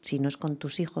 pues si no es con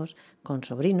tus hijos, con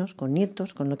sobrinos, con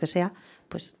nietos, con lo que sea,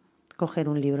 pues coger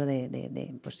un libro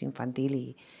pues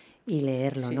infantil y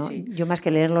leerlo, sí, ¿no? Sí. Yo más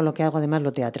que leerlo, lo que hago además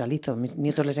lo teatralizo. A mis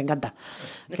nietos les encanta.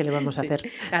 ¿Qué le vamos a hacer?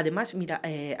 Además, mira,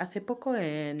 hace poco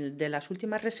de las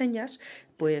últimas reseñas,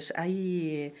 pues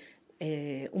hay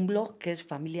un blog que es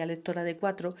Familia Lectora de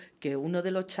 4, que uno de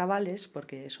los chavales,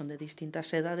 porque son de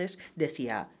distintas edades,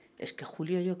 decía... Es que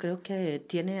Julio yo creo que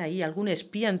tiene ahí algún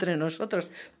espía entre nosotros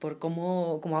por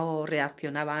cómo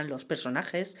reaccionaban los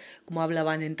personajes, cómo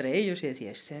hablaban entre ellos y decía,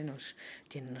 este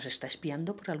nos está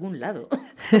espiando por algún lado.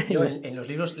 Yo en los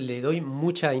libros le doy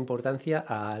mucha importancia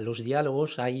a los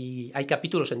diálogos, hay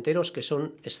capítulos enteros que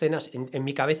son escenas, en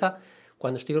mi cabeza,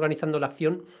 cuando estoy organizando la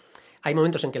acción, hay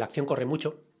momentos en que la acción corre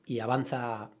mucho y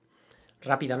avanza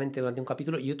rápidamente durante un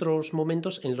capítulo y otros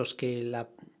momentos en los que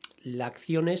la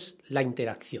acción es la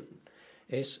interacción.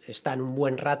 Están un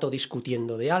buen rato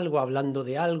discutiendo de algo, hablando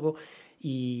de algo,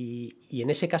 y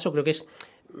en ese caso creo que es...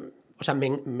 O sea,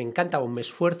 me encanta o me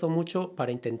esfuerzo mucho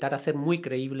para intentar hacer muy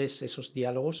creíbles esos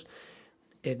diálogos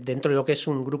dentro de lo que es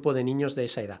un grupo de niños de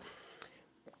esa edad.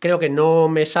 Creo que no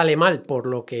me sale mal por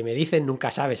lo que me dicen,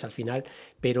 nunca sabes al final,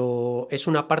 pero es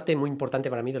una parte muy importante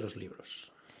para mí de los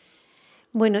libros.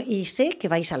 Bueno, y sé que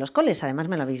vais a los coles, además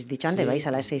me lo habéis dicho antes, Sí. vais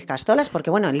a las Ikastolas, porque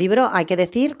bueno, el libro hay que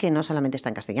decir que no solamente está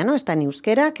en castellano, está en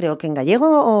euskera, creo que en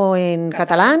gallego o en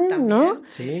catalán, también, ¿no?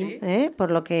 Sí.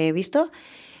 Por lo que he visto.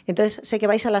 Entonces, sé que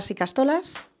vais a las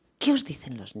Ikastolas. ¿Qué os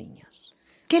dicen los niños?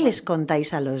 ¿Qué les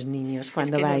contáis a los niños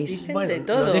cuando es que vais? Nos dicen Bueno, de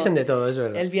todo. nos dicen de todo, es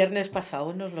verdad. El viernes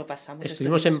pasado nos lo pasamos.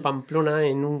 Estuvimos en Pamplona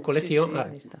en un colegio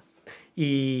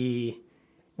y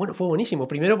bueno, fue buenísimo.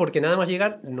 Primero porque nada más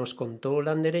llegar nos contó el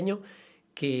andereño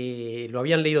que lo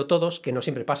habían leído todos, que no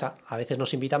siempre pasa, a veces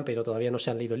nos invitan, pero todavía no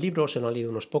se han leído el libro, o se lo han leído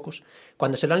unos pocos.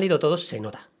 Cuando se lo han leído todos, se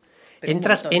nota. Pero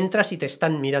Entras y te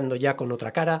están mirando ya con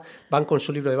otra cara, van con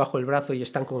su libro debajo del brazo y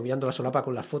están como mirando la solapa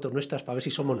con las fotos nuestras para ver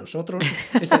si somos nosotros.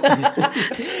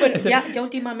 Bueno, ya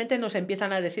últimamente nos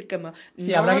empiezan a decir que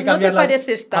Sí, no, habrá que no cambiar te las,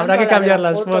 pareces tanto habrá que a la de cambiar la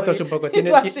las foto fotos y- un poco. y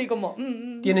tú así como...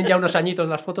 Tienen ya unos añitos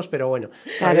las fotos, pero bueno.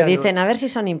 Claro, todavía no. dicen, a ver si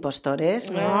son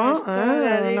impostores, ¿no? Esto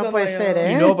ya digo No puede yo. ser,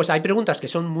 ¿eh? Y luego pues hay preguntas que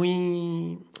son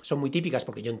muy típicas,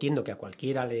 porque yo entiendo que a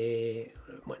cualquiera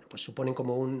bueno, pues suponen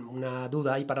como una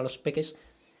duda ahí para los peques,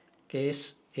 que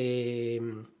es,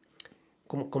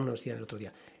 ¿cómo nos decían el otro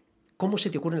día? ¿Cómo se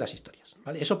te ocurren las historias?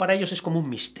 ¿Vale? Eso para ellos es como un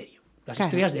misterio. Las Claro.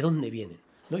 historias de dónde vienen,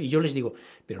 ¿no? Y yo les digo,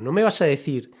 pero no me vas a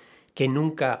decir que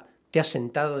nunca te has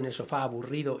sentado en el sofá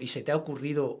aburrido y se te ha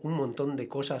ocurrido un montón de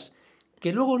cosas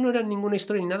que luego no eran ninguna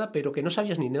historia ni nada, pero que no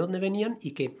sabías ni de dónde venían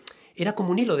y que era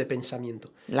como un hilo de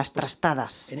pensamiento. Las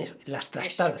trastadas. Las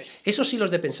trastadas. Esos hilos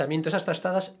de pensamiento, esas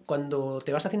trastadas, cuando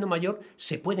te vas haciendo mayor,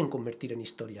 se pueden convertir en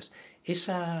historias.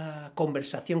 Esa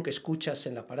conversación que escuchas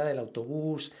en la parada del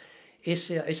autobús,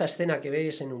 esa escena que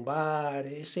ves en un bar,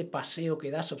 ese paseo que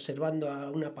das observando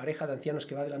a una pareja de ancianos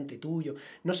que va delante tuyo,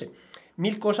 no sé,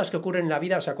 1000 cosas que ocurren en la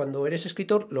vida. O sea, cuando eres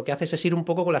escritor, lo que haces es ir un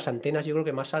poco con las antenas, yo creo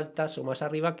que más altas o más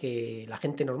arriba que la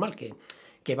gente normal,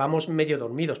 que vamos medio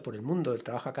dormidos por el mundo, del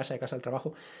trabajo a casa, de casa al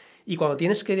trabajo. Y cuando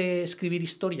tienes que escribir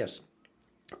historias,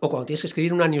 o cuando tienes que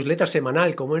escribir una newsletter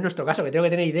semanal, como en nuestro caso, que tengo que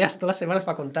tener ideas todas las semanas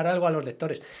para contar algo a los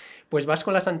lectores, pues vas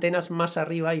con las antenas más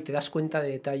arriba y te das cuenta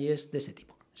de detalles de ese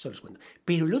tipo. Eso les cuento.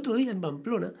 Pero el otro día en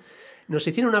Pamplona nos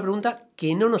hicieron una pregunta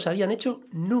que no nos habían hecho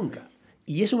nunca.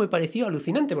 Y eso me pareció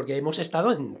alucinante, porque hemos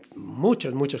estado en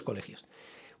muchos colegios.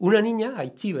 Una niña,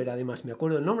 Aichiber además, me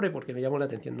acuerdo el nombre porque me llamó la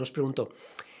atención, nos preguntó: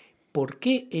 ¿por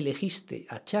qué elegiste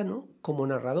a Txano como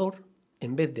narrador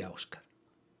en vez de a Oscar?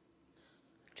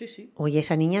 Sí. Oye,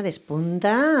 esa niña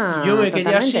despunta. Y yo me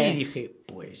quedé así totalmente. y dije,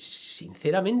 pues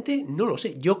sinceramente no lo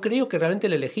sé. Yo creo que realmente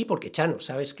le elegí porque Txano,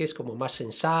 sabes que es como más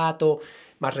sensato,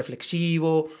 más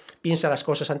reflexivo, piensa las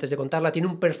cosas antes de contarla, tiene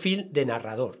un perfil de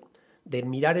narrador, de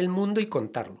mirar el mundo y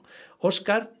contarlo.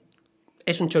 Oscar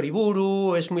es un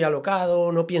choriburu, es muy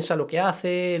alocado, no piensa lo que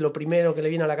hace, lo primero que le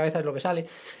viene a la cabeza es lo que sale,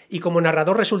 y como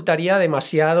narrador resultaría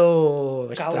demasiado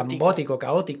estrambótico,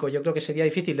 caótico. Yo creo que sería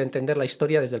difícil de entender la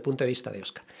historia desde el punto de vista de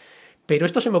Oscar. Pero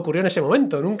esto se me ocurrió en ese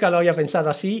momento, nunca lo había pensado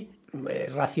así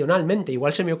racionalmente,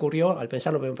 igual se me ocurrió al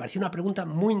pensarlo, pero me pareció una pregunta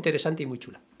muy interesante y muy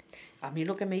chula. A mí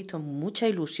lo que me hizo mucha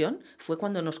ilusión fue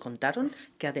cuando nos contaron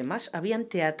que además habían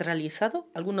teatralizado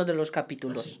algunos de los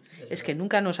capítulos. Es que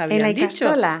nunca nos habían la dicho.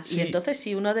 Icastola. Y entonces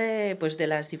sí, uno de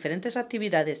las diferentes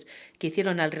actividades que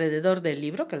hicieron alrededor del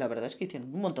libro, que la verdad es que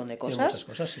hicieron un montón de Tiene cosas, muchas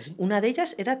cosas, sí. una de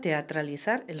ellas era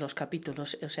teatralizar en los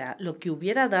capítulos. O sea, lo que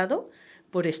hubiera dado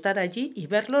por estar allí y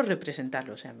verlo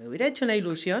representarlo. O sea, me hubiera hecho una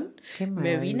ilusión, Qué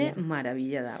me vine maravilla.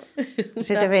 maravillada.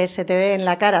 Se te ve en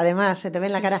la cara, además, se te ve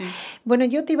en la Sí, cara. sí. Bueno,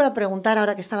 yo te iba a preguntar,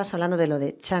 ahora que estabas hablando de lo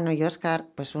de Txano y Oscar,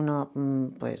 pues uno,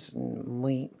 pues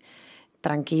muy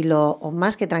tranquilo, o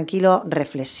más que tranquilo,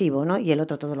 reflexivo, ¿no? Y el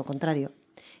otro todo lo contrario.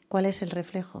 ¿Cuál es el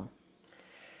reflejo?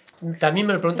 También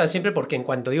me lo preguntan siempre porque en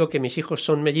cuanto digo que mis hijos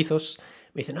son mellizos,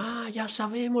 me dicen, ya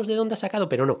sabemos de dónde ha sacado,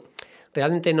 pero no.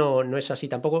 Realmente no es así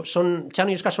tampoco.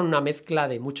 Txano y Oscar son una mezcla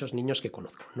de muchos niños que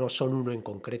conozco, no son uno en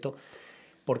concreto,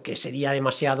 porque sería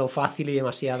demasiado fácil y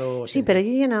demasiado... Sí, pero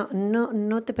yo ya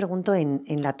no te pregunto en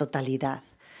la totalidad,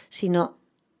 sino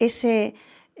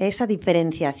esa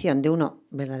diferenciación de uno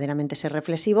verdaderamente ser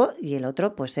reflexivo y el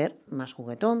otro pues ser más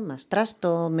juguetón, más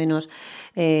trasto, menos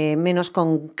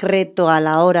concreto a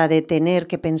la hora de tener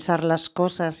que pensar las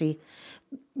cosas y...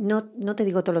 No te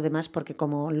digo todo lo demás porque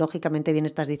como lógicamente bien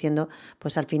estás diciendo,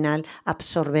 pues al final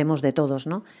absorbemos de todos,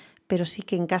 ¿no? Pero sí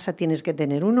que en casa tienes que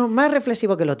tener uno más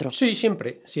reflexivo que el otro. Sí,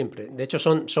 siempre. De hecho,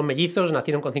 son mellizos,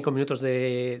 nacieron con 5 minutos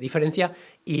de diferencia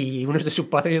y uno es de su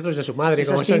padre y otro es de su madre.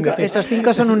 Esos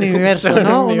cinco son un universo, son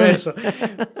 ¿no? un universo.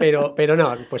 Pero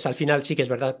no, pues al final sí que es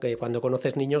verdad que cuando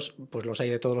conoces niños, pues los hay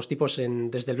de todos los tipos,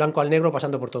 desde el blanco al negro,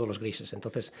 pasando por todos los grises.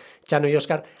 Entonces, Txano y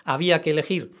Oscar, había que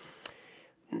elegir.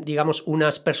 digamos,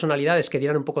 unas personalidades que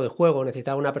dieran un poco de juego,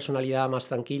 necesitaba una personalidad más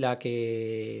tranquila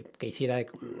que hiciera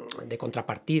de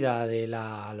contrapartida de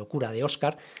la locura de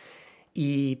Oscar.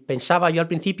 Y pensaba yo al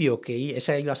principio que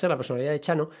esa iba a ser la personalidad de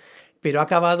Txano, pero ha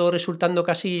acabado resultando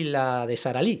casi la de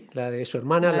Saralí, la de su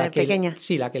hermana, la pequeña.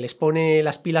 Sí, la que les pone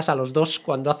las pilas a los dos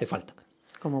cuando hace falta.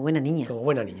 Como buena niña. Como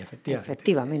buena niña, efectivamente.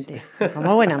 Efectivamente, sí.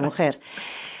 Como buena mujer.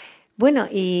 Bueno,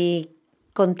 y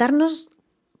contarnos,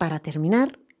 para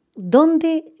terminar,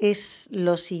 ¿dónde es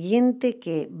lo siguiente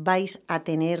que vais a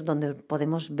tener, donde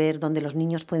podemos ver, donde los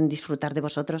niños pueden disfrutar de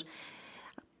vosotros?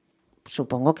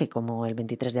 Supongo que como el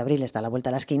 23 de abril está a la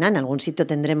vuelta de la esquina, en algún sitio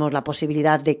tendremos la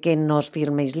posibilidad de que nos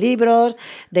firméis libros,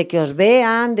 de que os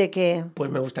vean, de que...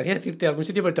 Pues me gustaría decirte algún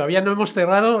sitio, pero todavía no hemos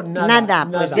cerrado nada. Nada,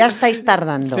 pues ya estáis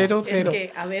tardando. Cero. Es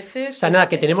que a veces... O sea, nada,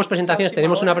 que tenemos presentaciones,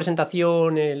 tenemos una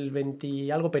presentación el 20 y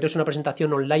algo, pero es una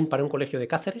presentación online para un colegio de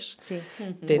Cáceres. Sí.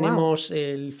 Tenemos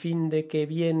el fin de que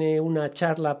viene una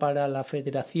charla para la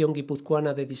Federación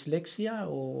Guipuzcoana de Dislexia.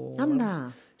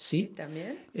 Anda. Sí,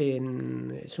 también.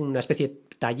 Es una especie de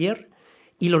taller,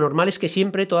 y lo normal es que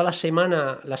siempre, toda la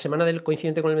semana del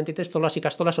coincidente con el 23, todas las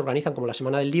Icastolas organizan como la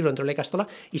semana del libro entre la Icastola,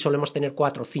 y solemos tener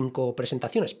 4 o 5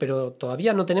 presentaciones, pero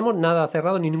todavía no tenemos nada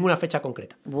cerrado ni ninguna fecha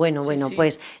concreta. Bueno, Sí.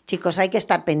 Pues chicos, hay que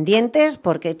estar pendientes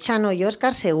porque Txano y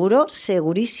Oscar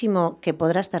segurísimo que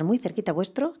podrá estar muy cerquita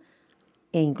vuestro,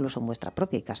 e incluso en vuestra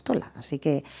propia Icastola. Así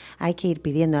que hay que ir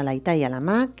pidiendo a la Ita y a la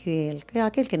Ma que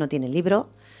aquel que no tiene el libro,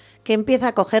 que empieza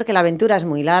a coger, que la aventura es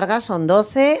muy larga, son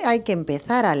 12, hay que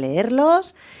empezar a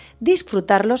leerlos,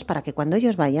 disfrutarlos para que cuando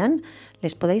ellos vayan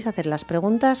les podáis hacer las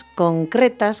preguntas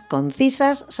concretas,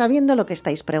 concisas, sabiendo lo que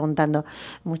estáis preguntando.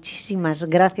 Muchísimas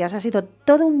gracias, ha sido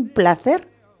todo un placer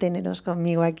teneros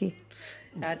conmigo aquí.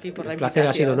 A ti por la El placer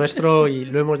ha sido nuestro y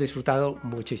lo hemos disfrutado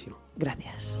muchísimo.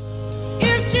 Gracias.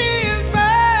 If she is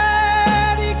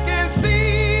bad, he can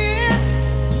see it.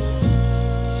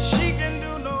 She can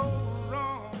do no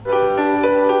wrong.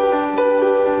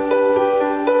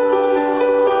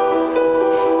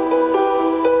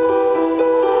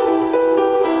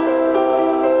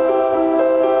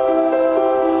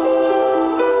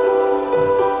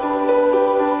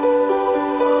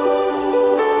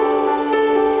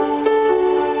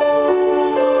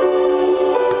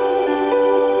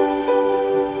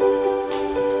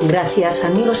 Gracias,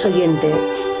 amigos oyentes,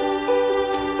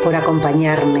 por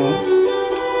acompañarme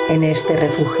en este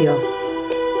refugio,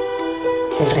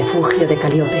 el refugio de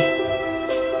Caliope.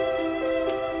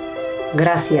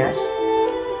 Gracias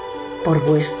por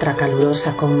vuestra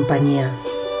calurosa compañía,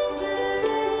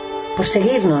 por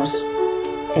seguirnos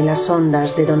en las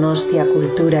ondas de Donostia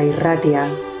Cultura y Ratia,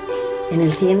 en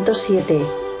el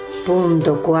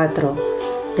 107.4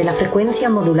 de la frecuencia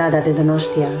modulada de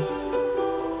Donostia,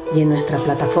 y en nuestra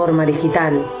plataforma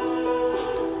digital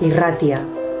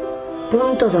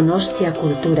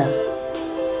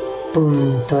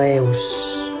irratia.donostiacultura.eus.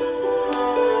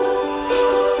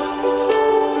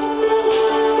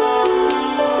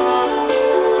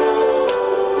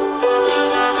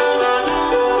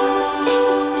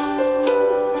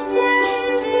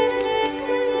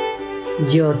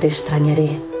 Yo te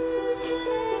extrañaré,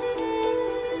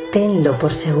 tenlo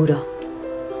por seguro.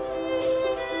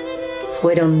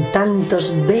 Fueron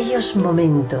tantos bellos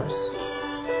momentos.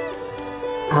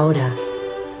 Ahora,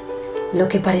 lo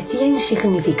que parecía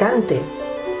insignificante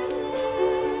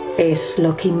es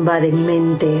lo que invade mi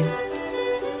mente.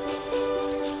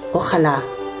 Ojalá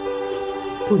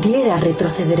pudiera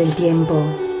retroceder el tiempo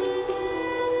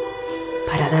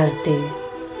para darte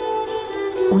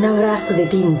un abrazo de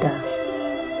tinta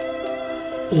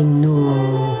y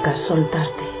nunca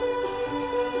soltarte.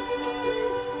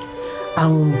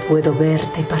 Aún puedo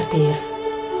verte partir,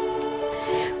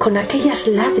 con aquellas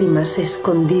lágrimas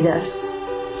escondidas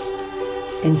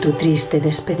en tu triste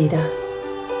despedida.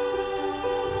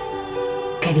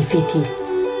 Qué difícil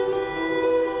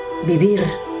vivir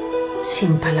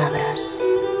sin palabras.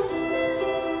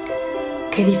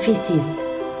 Qué difícil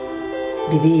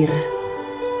vivir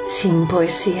sin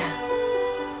poesía.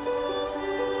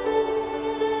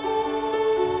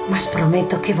 Mas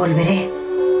prometo que volveré.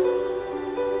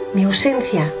 Mi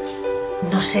ausencia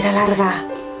no será larga.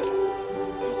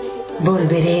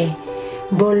 Volveré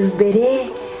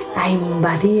a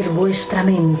invadir vuestra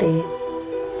mente.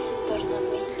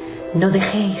 No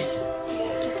dejéis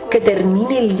que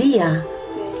termine el día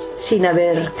sin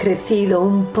haber crecido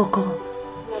un poco,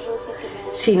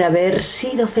 sin haber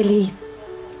sido feliz,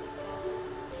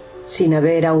 sin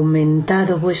haber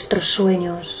aumentado vuestros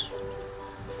sueños.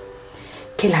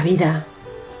 Que la vida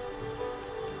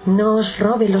no os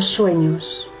robe los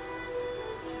sueños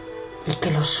y que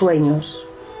los sueños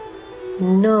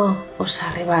no os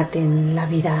arrebaten la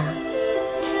vida.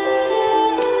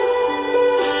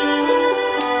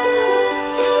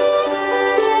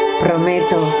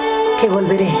 Prometo que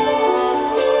volveré.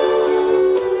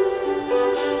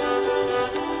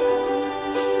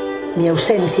 Mi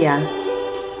ausencia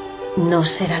no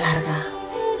será larga.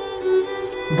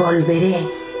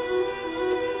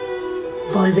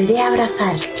 Volveré a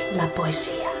abrazar la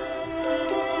poesía.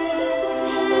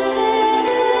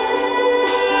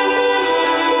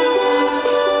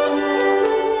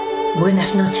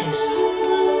 Buenas noches.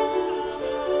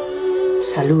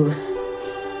 Salud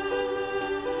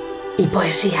y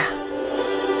poesía.